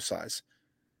sample size.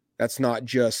 That's not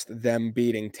just them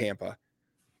beating Tampa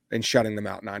and shutting them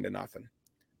out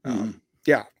 9-0.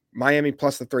 Yeah, Miami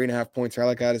plus the 3.5 points. I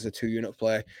like that as a 2-unit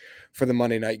play for the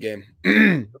Monday night game.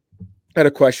 I had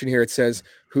a question here. It says,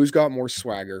 "Who's got more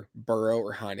swagger, Burrow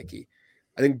or Heineke?"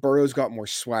 I think Burrow's got more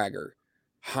swagger.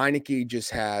 Heineke just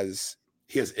has.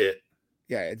 He has it.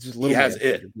 Yeah, it's just he has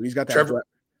it. He's got that.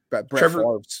 Brett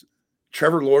Favre's.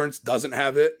 Trevor Lawrence doesn't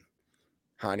have it.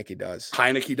 Heineke does.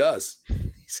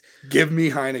 Give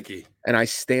me Heineke. And I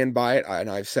stand by it.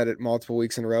 And I've said it multiple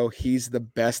weeks in a row. He's the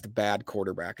best bad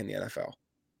quarterback in the NFL.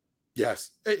 Yes.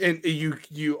 And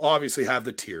you obviously have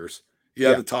the tiers. You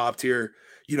have the top tier,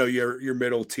 your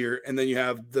middle tier, and then you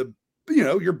have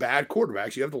your bad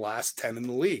quarterbacks. You have the last 10 in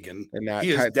the league. And that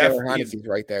he is definitely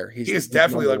right there. He's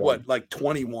definitely like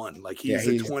 21. Like he's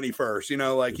the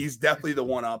 21st, like he's definitely the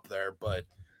one up there. But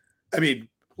I mean,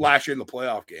 last year in the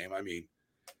playoff game, I mean,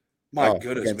 my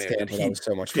goodness, man.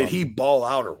 Did he ball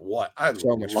out or what?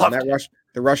 So much fun.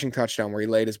 The rushing touchdown where he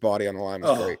laid his body on the line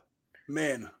was great.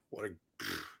 Man,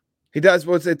 he does.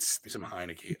 Well, it's some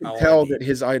Heineke. You can tell that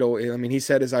his idol. I mean, he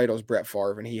said his idol is Brett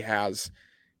Favre, and he has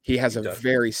a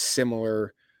very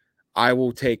similar. I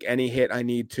will take any hit I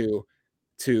need to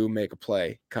make a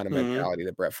play kind of mentality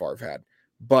that Brett Favre had,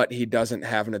 but he doesn't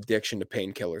have an addiction to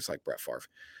painkillers like Brett Favre.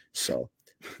 So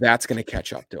that's going to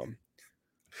catch up to him.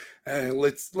 And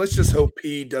let's just hope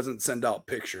he doesn't send out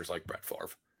pictures like Brett Favre.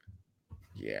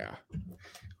 Yeah.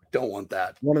 Don't want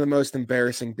that. One of the most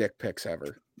embarrassing dick pics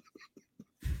ever.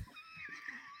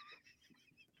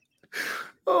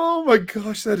 Oh my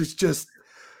gosh, that is just,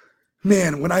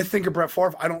 man, when I think of Brett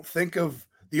Favre, I don't think of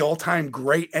the all-time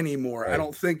great anymore. Right. I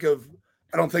don't think of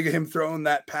him throwing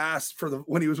that pass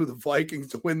when he was with the Vikings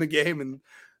to win the game. And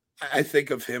I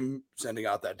think of him sending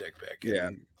out that dick pic.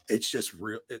 Yeah. It's just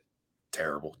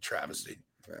terrible travesty.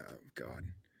 Oh God.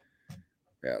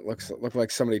 Yeah, it looked like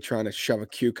somebody trying to shove a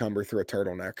cucumber through a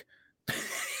turtleneck.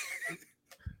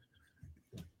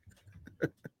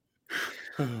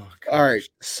 All right.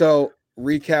 So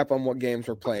recap on what games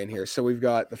we're playing here. So we've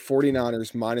got the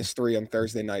 49ers -3 on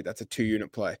Thursday night. That's a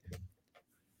 2-unit play.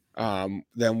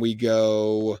 Then we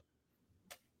go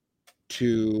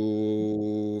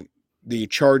to the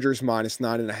Chargers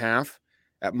 -9.5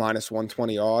 at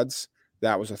 -120 odds.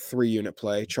 That was a 3-unit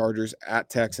play. Chargers at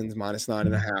Texans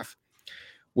 -9.5.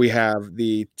 We have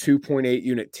the 2.8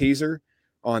 unit teaser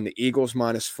on the Eagles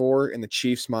 -4 and the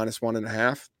Chiefs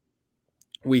 -1.5.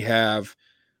 We have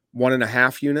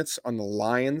 1.5 units on the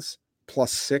Lions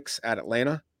 +6 at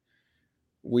Atlanta.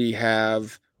 We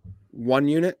have 1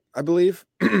 unit, I believe,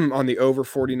 on the over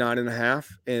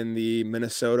 49.5 in the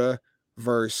Minnesota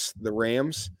versus the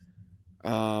Rams.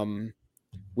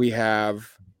 We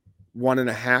have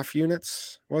 1.5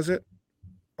 units, was it?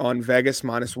 On Vegas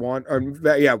 -1, or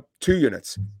 2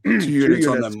 units. 2 units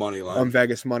on that money line. On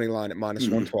Vegas money line at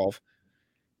 -112.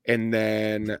 And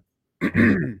then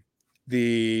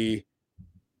the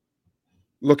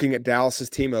looking at Dallas's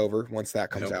team over once that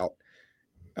comes out.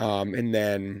 And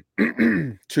then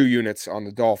 2 units on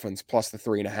the Dolphins plus the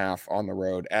 3.5 on the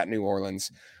road at New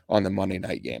Orleans on the Monday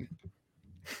night game.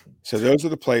 So those are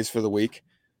the plays for the week.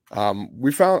 I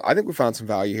think we found some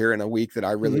value here in a week that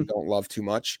I really don't love too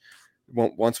much.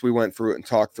 Once we went through it and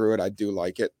talked through it, I do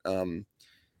like it.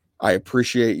 I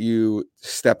appreciate you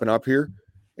stepping up here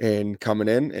and coming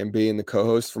in and being the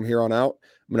co-host from here on out.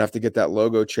 I'm gonna have to get that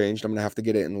logo changed. I'm gonna have to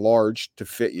get it enlarged to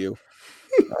fit you.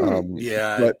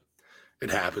 But it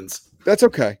happens. That's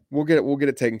okay. We'll get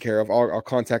it taken care of. I'll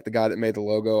contact the guy that made the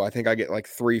logo. I think I get like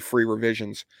 3 free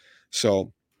revisions,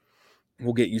 so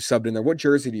we'll get you subbed in there. What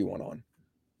jersey do you want on?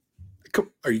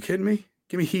 Are you kidding me?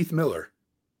 Give me Heath Miller.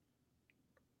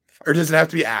 Or does it have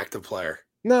to be active player?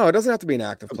 No, it doesn't have to be an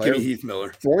active player. Give me Heath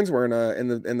Miller. Thorne's wearing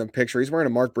in the picture. He's wearing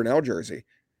a Mark Brunell jersey.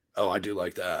 Oh, I do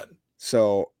like that.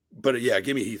 So, but yeah,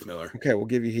 give me Heath Miller. Okay, we'll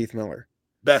give you Heath Miller.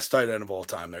 Best tight end of all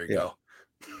time. There you go.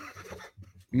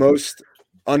 Most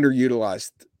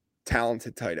underutilized,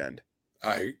 talented tight end.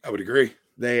 I would agree.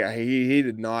 He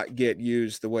did not get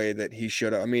used the way that he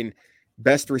should have. I mean,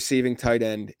 best receiving tight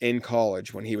end in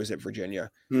college when he was at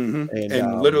Virginia.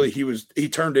 And literally he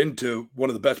turned into one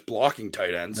of the best blocking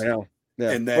tight ends. I know.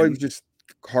 Yeah. And then he was just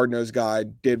hard-nosed guy,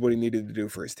 did what he needed to do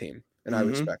for his team. And I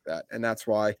respect that. And that's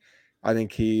why I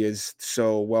think he is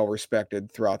so well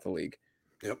respected throughout the league.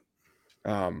 Yep.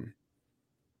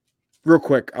 Real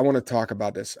quick, I want to talk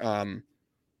about this.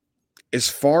 As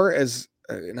far as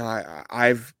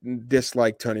I've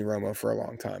disliked Tony Romo for a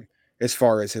long time, as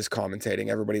far as his commentating.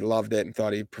 Everybody loved it and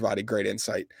thought he provided great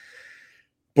insight.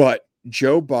 But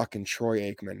Joe Buck and Troy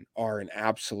Aikman are an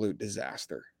absolute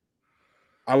disaster.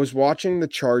 I was watching the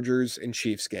Chargers and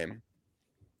Chiefs game,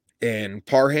 and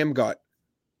Parham got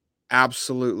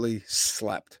absolutely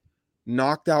slept,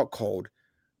 knocked out cold,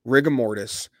 rigor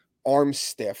mortis, arms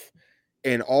stiff,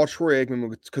 and all Troy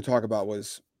Aikman could talk about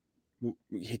was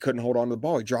he couldn't hold on to the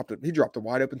ball. He dropped a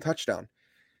wide open touchdown.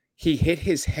 He hit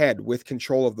his head with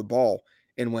control of the ball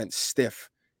and went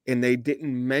stiff, and they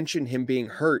didn't mention him being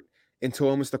hurt until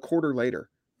almost a quarter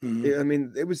later. I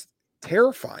mean, it was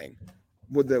terrifying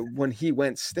when he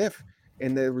went stiff,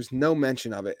 and there was no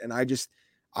mention of it. And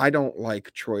I don't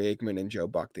like Troy Aikman and Joe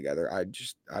Buck together. I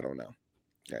don't know.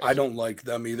 I don't like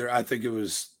them either. I think it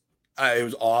was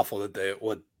awful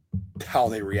that how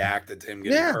they reacted to him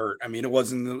getting hurt. I mean, it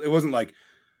wasn't like,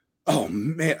 oh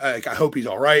man, like, I hope he's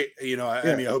all right. You know,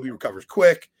 I mean, I hope he recovers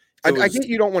quick. I get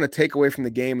you don't want to take away from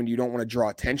the game and you don't want to draw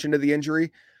attention to the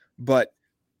injury, but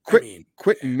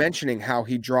quit mentioning how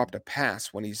he dropped a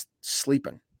pass when he's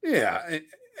sleeping. Yeah.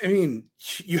 I mean,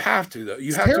 you have to, though.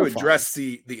 You have to address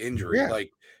the injury. Yeah.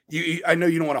 Like, I know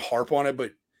you don't want to harp on it,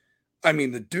 but I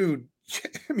mean, the dude,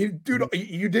 you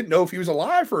didn't know if he was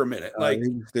alive for a minute. Like,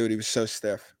 he was so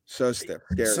stiff, scary.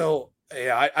 So,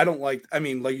 yeah, I don't like, I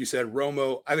mean, like you said,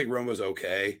 Romo, I think Romo's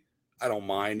okay. I don't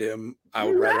mind him. I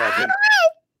would rather have him.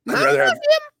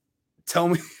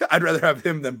 I'd rather have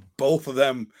him than both of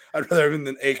them. I'd rather have him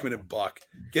than Aikman and Buck.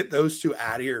 Get those two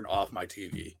out of here and off my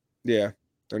TV. Yeah,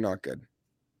 they're not good.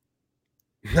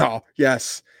 No,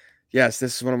 yes. Yes,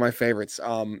 this is one of my favorites.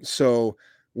 So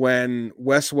when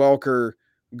Wes Welker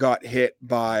got hit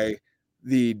by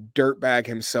the dirtbag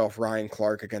himself, Ryan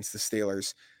Clark, against the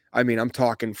Steelers, I mean, I'm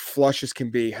talking flush as can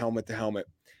be, helmet to helmet.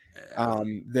 Yeah.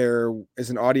 There is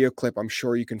an audio clip I'm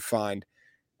sure you can find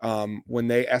when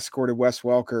they escorted Wes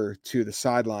Welker to the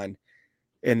sideline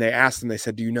and they asked him, they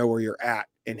said, "Do you know where you're at?"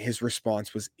 And his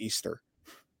response was Easter.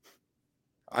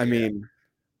 I Yeah. mean,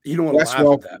 You don't want to Wes laugh at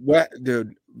Welker, that, but what,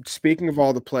 dude, speaking of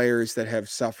all the players that have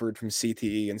suffered from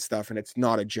CTE and stuff, and it's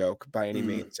not a joke by any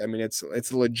means. I mean, it's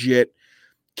legit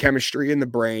chemistry in the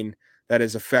brain that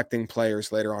is affecting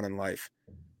players later on in life.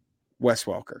 Wes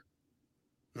Welker.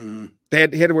 He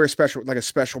had to wear a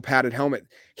special padded helmet.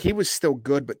 He was still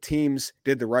good, but teams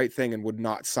did the right thing and would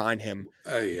not sign him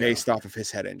yeah. based off of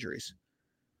his head injuries.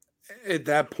 At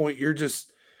that point, you're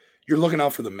looking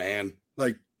out for the man.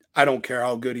 Like, I don't care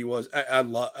how good he was.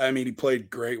 I mean, he played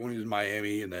great when he was in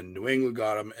Miami, and then New England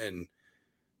got him, and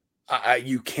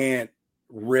you can't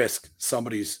risk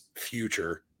somebody's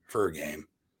future for a game.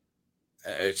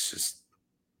 It's just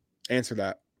Answer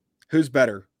that. Who's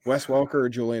better, Wes Welker or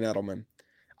Julian Edelman?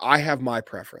 I have my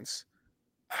preference.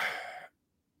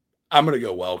 I'm gonna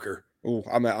go Welker. Oh,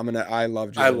 I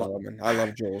love Julian Edelman. I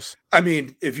love Jules. I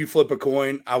mean, if you flip a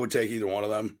coin, I would take either one of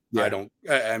them. Yeah. I don't.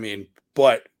 I mean,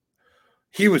 but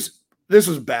this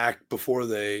was back before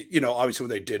they, obviously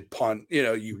when they did punt,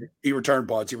 he returned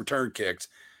punts, he returned kicks.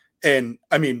 And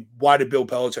I mean, why did Bill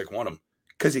Belichick want him?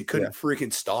 Because he couldn't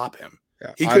freaking stop him.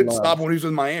 Yeah. He couldn't stop him when he was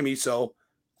with Miami. So,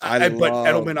 but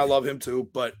Edelman, I love him too,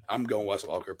 but I'm going Wes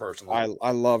Welker personally.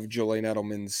 I love Julian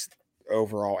Edelman's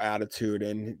overall attitude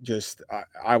and just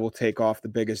I will take off the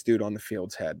biggest dude on the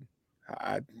field's head.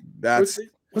 Wasn't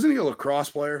he a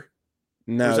lacrosse player?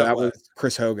 No, that was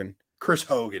Chris Hogan. Chris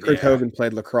Hogan. Chris Hogan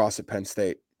played lacrosse at Penn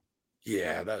State.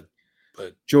 Yeah,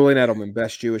 but Julian Edelman,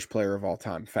 best Jewish player of all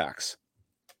time. Facts.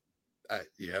 I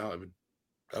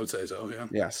would say so. Yeah.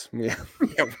 Yes. Yeah.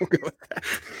 Yeah. We'll go with that.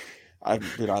 I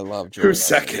love Julian. Who's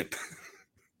second?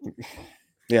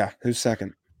 Yeah. Who's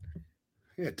second?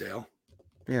 Yeah, Dale.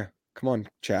 Yeah. Come on,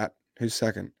 chat. Who's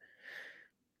second?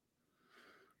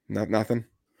 Nothing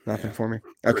for me.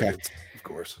 Okay. Crickets, of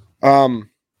course.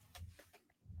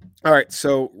 All right,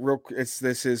 so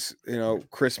this is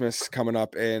Christmas coming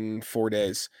up in 4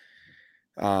 days.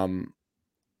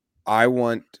 I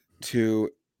want to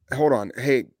hold on.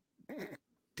 Hey,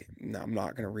 no, I'm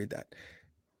not going to read that.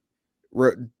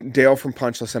 Dale from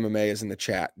Punchless MMA is in the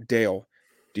chat. Dale,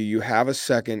 do you have a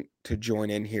second to join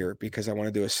in here because I want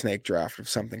to do a snake draft of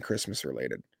something Christmas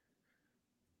related?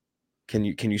 Can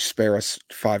you spare us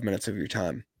 5 minutes of your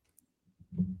time?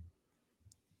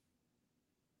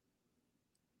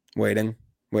 Waiting.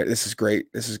 Wait, this is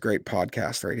great. This is great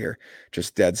podcast right here.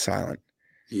 Just dead silent.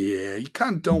 Yeah, you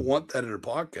kind of don't want that in a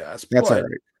podcast. That's all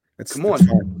right.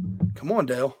 Come on,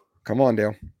 Dale. Come on,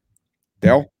 Dale.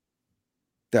 Dale.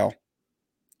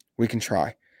 We can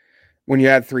try. When you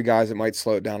add 3 guys, it might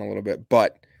slow it down a little bit,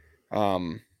 but I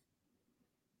want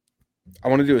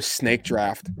to do a snake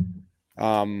draft.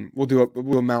 We'll do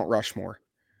a Mount Rushmore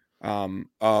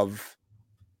of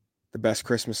the best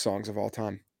Christmas songs of all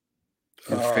time.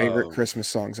 And favorite Christmas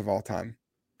songs of all time.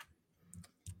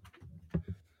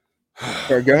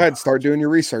 Right, go ahead. Start doing your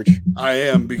research. I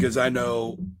am, because I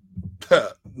know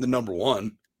the number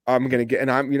one. I'm going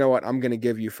to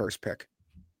give you first pick.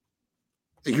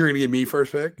 You're going to give me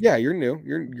first pick? Yeah, you're new.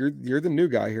 You're the new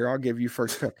guy here. I'll give you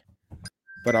first pick.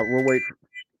 But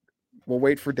we'll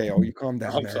wait for Dale. You calm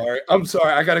down. I'm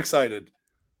sorry. I got excited.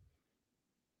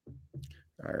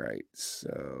 All right.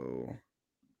 So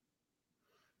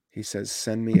he says,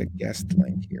 send me a guest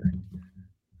link here.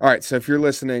 All right. So if you're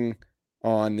listening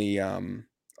on the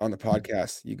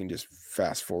podcast, you can just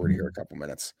fast forward here a couple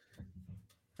minutes.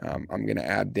 I'm going to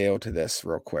add Dale to this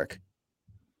real quick.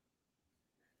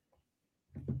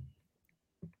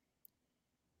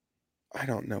 I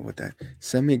don't know what that.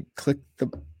 Click the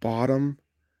bottom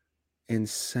and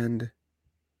send.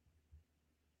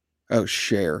 Oh,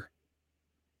 share.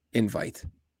 Invite.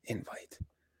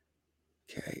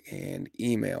 Okay, and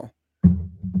email. All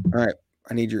right,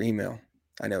 I need your email.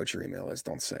 I know what your email is.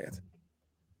 Don't say it.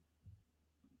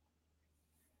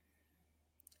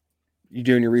 You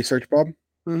doing your research, Bob?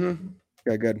 Mm-hmm.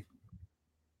 Okay, good.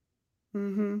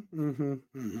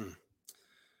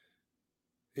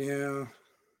 Yeah.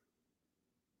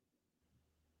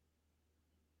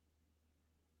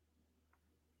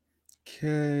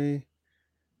 Okay.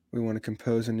 We want to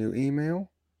compose a new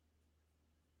email.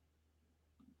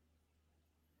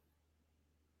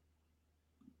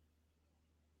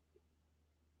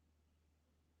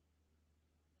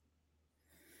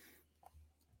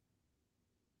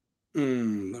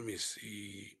 me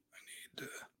see. I need to.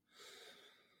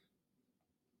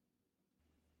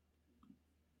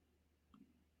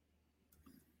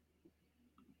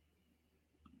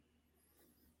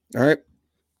 All right.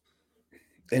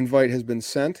 Invite has been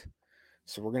sent.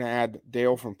 So we're going to add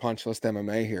Dale from Punch List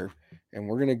MMA here, and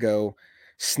we're going to go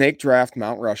snake draft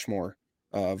Mount Rushmore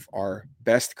of our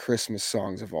best Christmas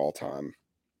songs of all time.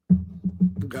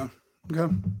 Okay.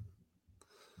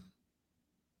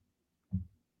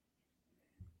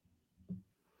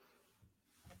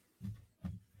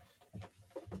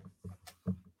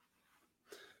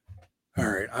 All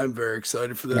right, I'm very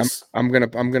excited for this. I'm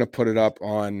gonna put it up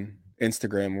on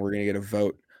Instagram. We're gonna get a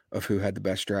vote of who had the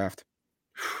best draft.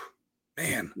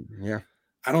 Man, yeah,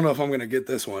 I don't know if I'm gonna get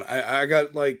this one. I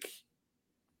got I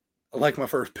like my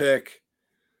first pick,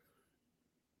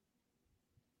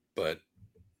 but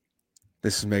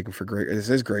this is making for great. This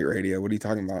is great radio. What are you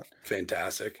talking about?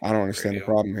 Fantastic. I don't understand the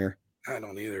problem here. I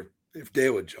don't either. If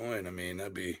Dale would join, I mean,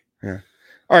 that'd be yeah.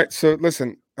 All right, so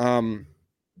listen,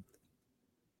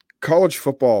 college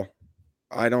football.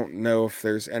 I don't know if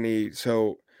there's any.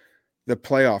 So the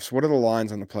playoffs. What are the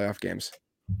lines on the playoff games?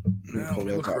 Let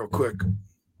me look real quick.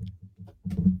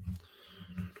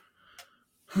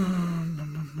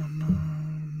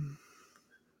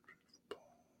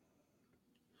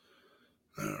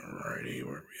 Alrighty,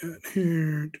 where are we at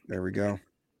here? There we go.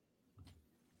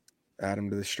 Add him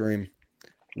to the stream.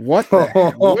 What the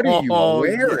hell? What are you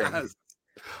wearing? Yes.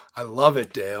 I love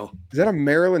it, Dale. Is that a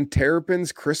Maryland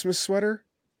Terrapins Christmas sweater?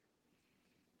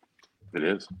 It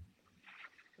is.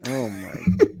 Oh my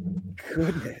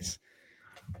goodness.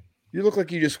 You look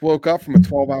like you just woke up from a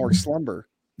 12-hour slumber.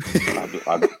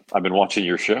 I've been watching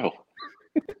your show.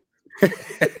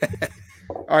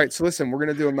 All right, so listen, we're going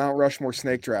to do a Mount Rushmore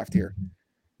snake draft here.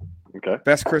 Okay.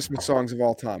 Best Christmas songs of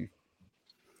all time.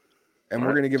 And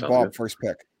we're going to give Bob first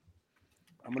pick.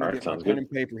 I'm going to get my pen and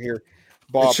paper here.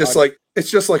 Bob, it's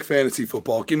just like fantasy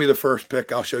football. Give me the first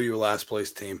pick. I'll show you a last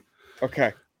place team.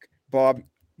 Okay. Bob,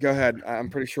 go ahead. I'm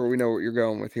pretty sure we know what you're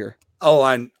going with here. All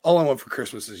I want for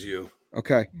Christmas is you.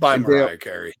 Okay. By Mariah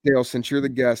Carey. Dale, since you're the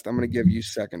guest, I'm going to give you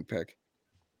second pick.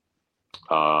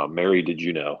 Mary, Did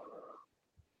You Know?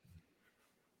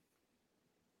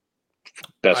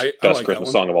 Best like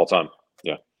Christmas song of all time.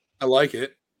 Yeah. I like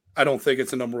it. I don't think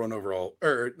it's a number 1 overall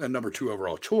or a number 2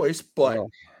 overall choice, but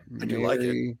I do like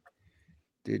it.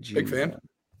 Did you? Big fan.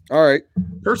 All right.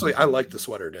 Personally, I like the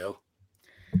sweater, Dale.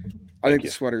 I think the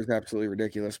sweater is absolutely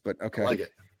ridiculous, but okay. I like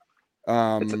it.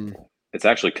 It's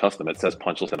actually custom. It says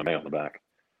Punch List MMA on the back.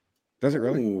 Does it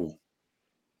really?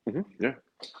 Mm-hmm. Yeah.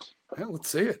 Let's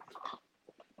see it.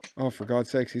 Oh, for God's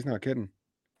sakes, he's not kidding.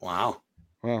 Wow.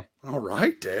 All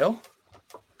right, Dale.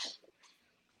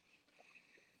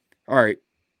 All right.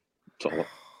 So,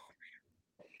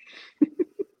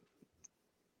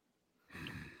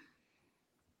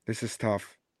 this is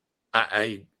tough.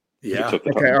 Yeah.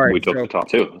 Okay. All right. We took the top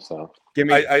 2. So give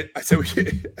me. I said we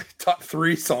should top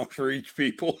 3 songs for each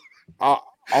people. I'll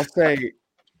say,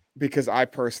 because I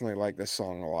personally like this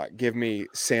song a lot. Give me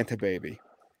Santa Baby.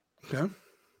 Okay.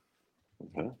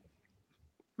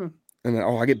 And then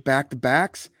I get back to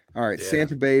backs. All right,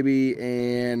 Santa Baby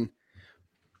and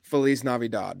Feliz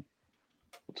Navidad.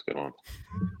 That's a good one.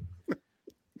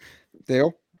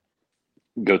 Dale?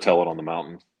 Go Tell It on the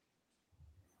Mountain.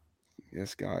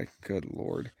 This guy, good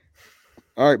Lord.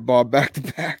 All right, Bob, back to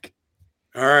back.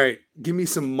 All right, give me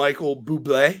some Michael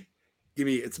Bublé.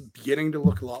 It's beginning to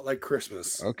look a lot like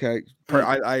Christmas. Okay.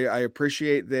 I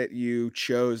appreciate that you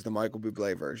chose the Michael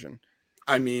Bublé version.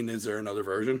 I mean, is there another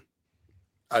version?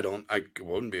 I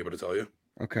wouldn't be able to tell you.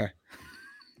 Okay.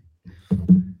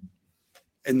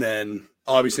 And then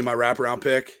obviously my wraparound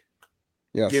pick.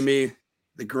 Yes. Give me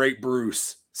the great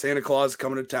Bruce. Santa Claus is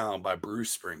Coming to Town by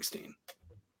Bruce Springsteen.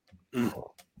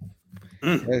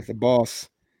 Hey, the boss.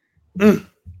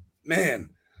 Man,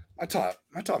 my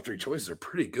top 3 choices are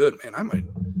pretty good, man. I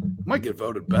might get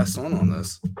voted best on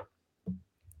this.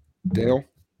 Dale?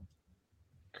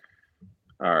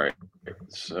 All right.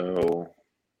 So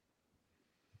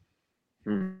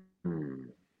man,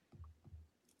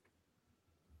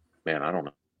 I don't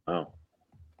know.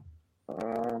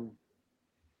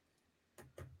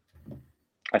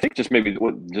 I think just maybe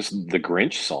just the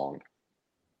Grinch song.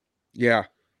 Yeah.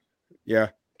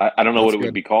 I don't know what it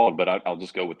would be called, but I'll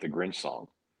just go with the Grinch song.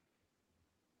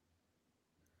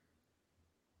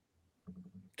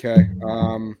 Okay.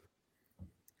 I'm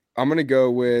gonna go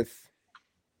with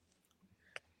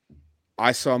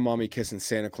I Saw Mommy Kissing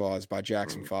Santa Claus by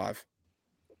Jackson 5.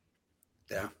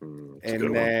 Yeah.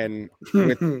 And then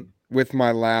with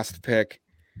my last pick,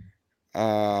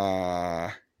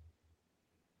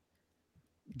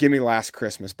 Give Me Last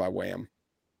Christmas by Wham.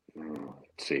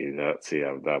 That's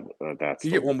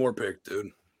you get one more pick,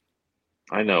 dude.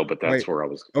 I know, but that's where I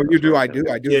was. Oh, you do. I do.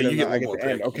 Yeah, you get one more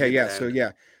pick. Okay, yeah.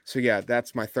 So yeah,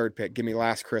 that's my third pick. Give Me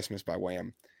Last Christmas by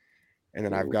Wham. And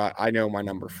then I know my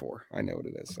number 4. I know what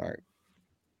it is. All right.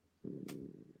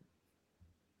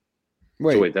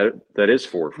 Wait, that is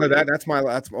 4 for no, you. that's my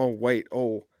last. Oh, wait.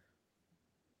 Oh,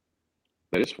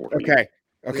 that is 4 for okay.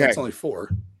 you. Okay. It's only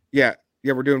 4. Yeah,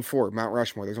 we're doing 4. Mount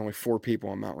Rushmore. There's only 4 people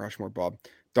on Mount Rushmore, Bob.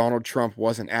 Donald Trump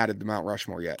wasn't added to Mount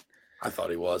Rushmore yet. I thought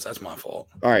he was. That's my fault.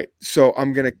 All right, so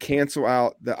I'm gonna cancel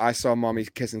out the "I Saw Mommy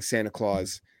Kissing Santa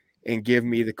Claus" and give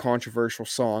me the controversial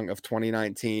song of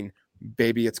 2019,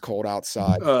 "Baby It's Cold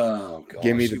Outside." Oh, gosh,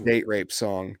 give me the date rape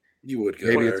song. You would go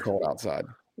 "Baby there. It's Cold Outside."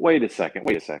 Wait a second.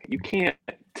 You can't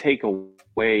take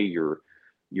away your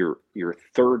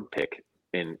third pick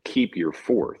and keep your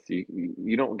fourth.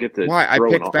 You don't get to. Why? I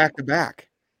picked back to back.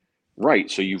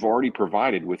 Right. So you've already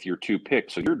provided with your 2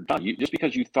 picks. So you're done. Just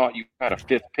because you thought you had a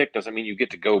 5th pick doesn't mean you get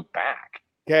to go back.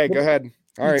 Okay, go ahead.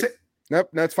 All right. Nope,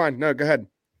 that's fine. No, go ahead.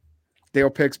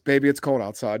 Dale picks "Baby It's Cold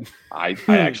Outside." I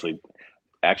actually,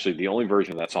 the only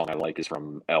version of that song I like is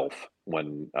from Elf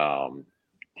when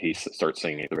he starts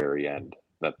singing at the very end.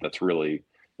 It's really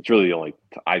the only.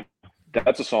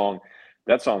 That's a song.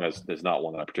 That song is not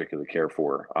one that I particularly care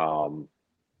for. I'm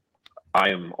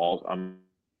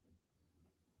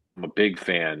a big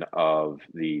fan of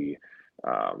the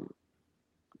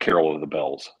Carol of the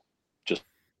Bells, just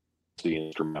the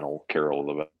instrumental Carol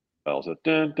of the Bells.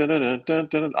 Dun, dun, dun, dun, dun,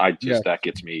 dun. That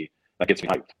gets me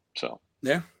hyped. So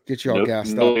yeah, get you all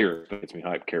gassed up. It gets me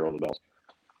hyped. Carol of the Bells.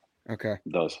 Okay,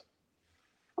 it does.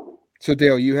 So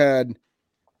Dale, you had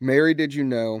 "Mary Did You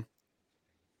Know,"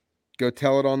 "Go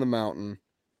Tell It on the Mountain,"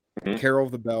 Carol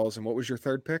of the Bells, and what was your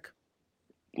third pick?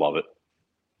 Love It.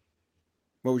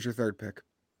 What was your third pick?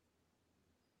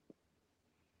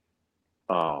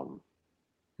 I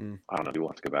don't know. Do you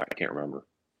want to go back? I can't remember.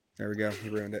 There we go.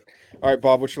 You ruined it. All right,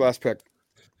 Bob, what's your last pick?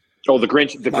 Oh, the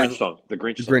Grinch song. The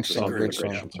Grinch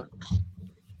song.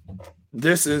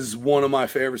 This is one of my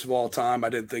favorites of all time. I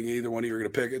didn't think either one of you were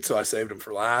going to pick it, so I saved them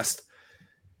for last.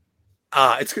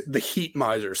 It's the Heat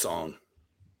Miser song.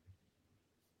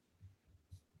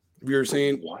 Have you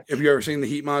ever seen the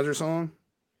Heat Miser song?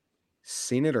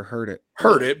 Seen it or heard it?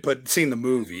 Heard it, but seen the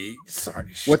movie.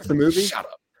 Sorry. What's the movie? Shut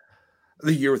up.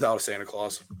 The Year Without a Santa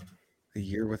Claus. The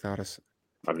Year Without a.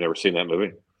 I've never seen that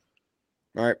movie.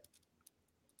 All right.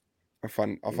 I'll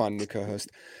find a new co-host.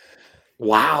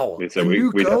 Wow. A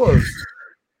new co-host.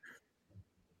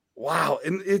 Wow.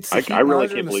 And it's I really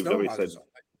can't believe nobody said.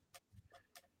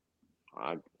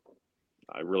 I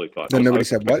really thought. Then nobody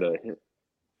said what?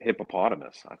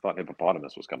 Hippopotamus. I thought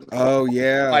Hippopotamus was coming. Oh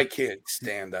yeah. I can't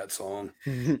stand that song.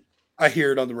 I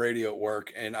hear it on the radio at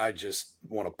work and I just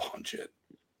want to punch it.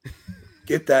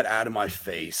 Get that out of my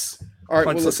face. All right,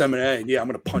 punch the seminary. Yeah, I'm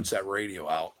going to punch that radio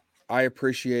out. I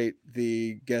appreciate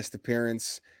the guest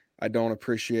appearance. I don't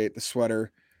appreciate the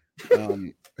sweater.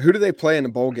 Who do they play in the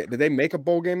bowl game? Did they make a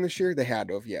bowl game this year? They had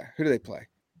to have. Yeah. Who do they play?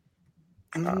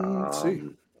 Let's see.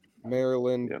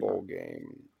 Maryland bowl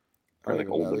game. I think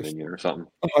Old Dominion or something.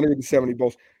 170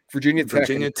 bowls. Virginia Tech.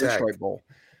 Detroit Bowl.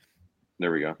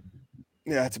 There we go.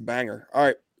 Yeah, that's a banger. All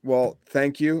right. Well,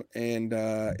 thank you. And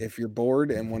if you're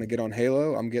bored and want to get on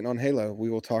Halo, I'm getting on Halo.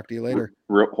 We will talk to you later.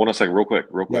 Hold on a second, real quick.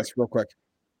 Yes, real quick.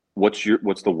 What's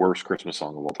the worst Christmas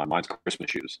song of all time? Mine's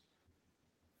Christmas Shoes.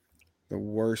 The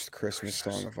worst Christmas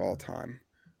song of all time.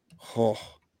 Oh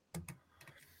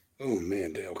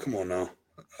man, Dale, come on now.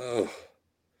 Oh.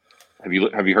 Have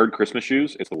you heard Christmas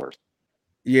Shoes? It's the worst.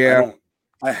 Yeah,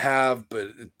 I have, but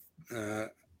okay,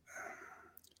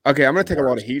 I'm gonna take a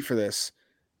lot of heat for this.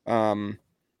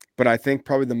 But I think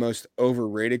probably the most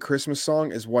overrated Christmas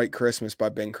song is "White Christmas" by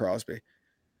Bing Crosby.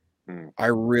 I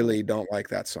really don't like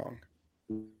that song.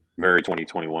 Very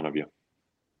 2021 of you.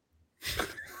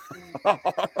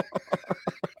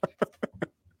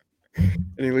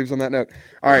 And he leaves on that note.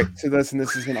 All right, so this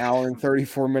is an hour and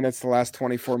 34 minutes. The last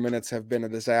 24 minutes have been a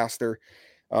disaster,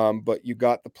 but you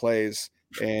got the plays,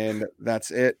 and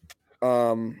that's it.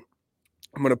 I'm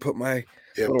gonna put my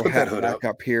little hat back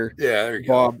up here. Yeah, there you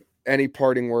Bob, go. Any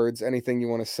parting words? Anything you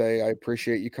want to say? I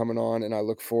appreciate you coming on, and I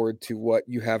look forward to what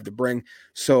you have to bring.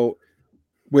 So,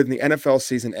 when the NFL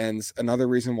season ends, another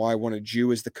reason why I wanted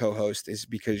you as the co-host is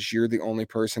because you're the only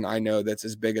person I know that's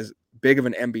as big of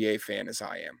an NBA fan as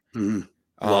I am. Mm-hmm.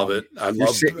 Love it.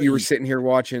 You were sitting here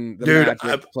watching the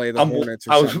Magic play the Hornets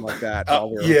or something like that.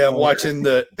 Watching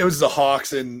it was the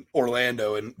Hawks in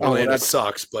Orlando, and Orlando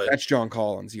sucks, but that's John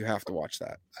Collins. You have to watch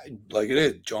that. Like it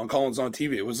is. John Collins on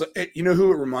TV. It was, you know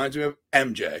who it reminds me of?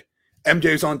 MJ.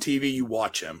 MJ's on TV, you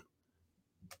watch him.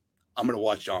 I'm going to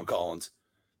watch John Collins.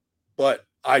 But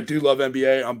I do love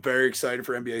NBA. I'm very excited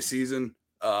for NBA season.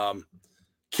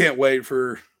 Can't wait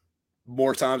for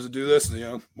more times to do this.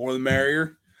 More the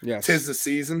merrier. Yes. Tis the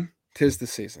season. Tis the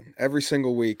season. Every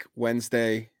single week,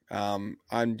 Wednesday.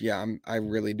 I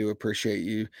really do appreciate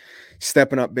you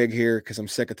stepping up big here because I'm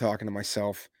sick of talking to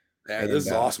myself. Yeah, this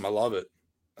is awesome. I love it.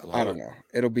 I don't know.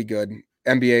 It'll be good.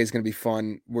 NBA is going to be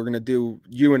fun. We're going to do,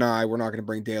 you and I, we're not going to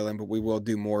bring Dale in, but we will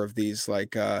do more of these,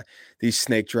 like these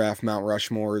snake draft Mount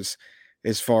Rushmores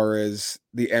as far as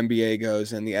the NBA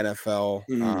goes and the NFL.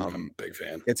 I'm a big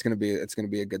fan. It's going to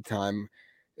be a good time.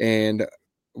 And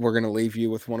we're going to leave you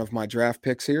with one of my draft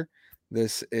picks here.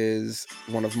 This is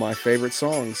one of my favorite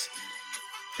songs.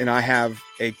 And I have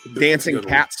a dancing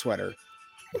cat sweater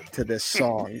to this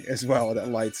song as well that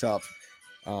lights up.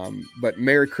 But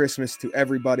Merry Christmas to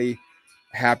everybody.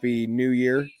 Happy New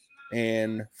Year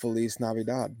and Feliz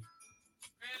Navidad.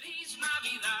 Feliz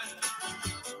Navidad.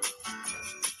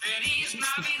 Feliz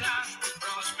Navidad.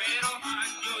 Prospero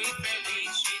año y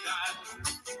felicidad.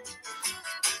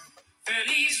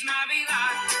 Feliz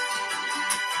Navidad.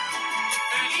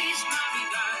 Feliz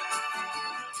Navidad.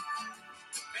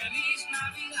 Feliz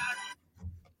Navidad.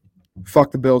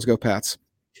 Fuck the Bills, go Pats.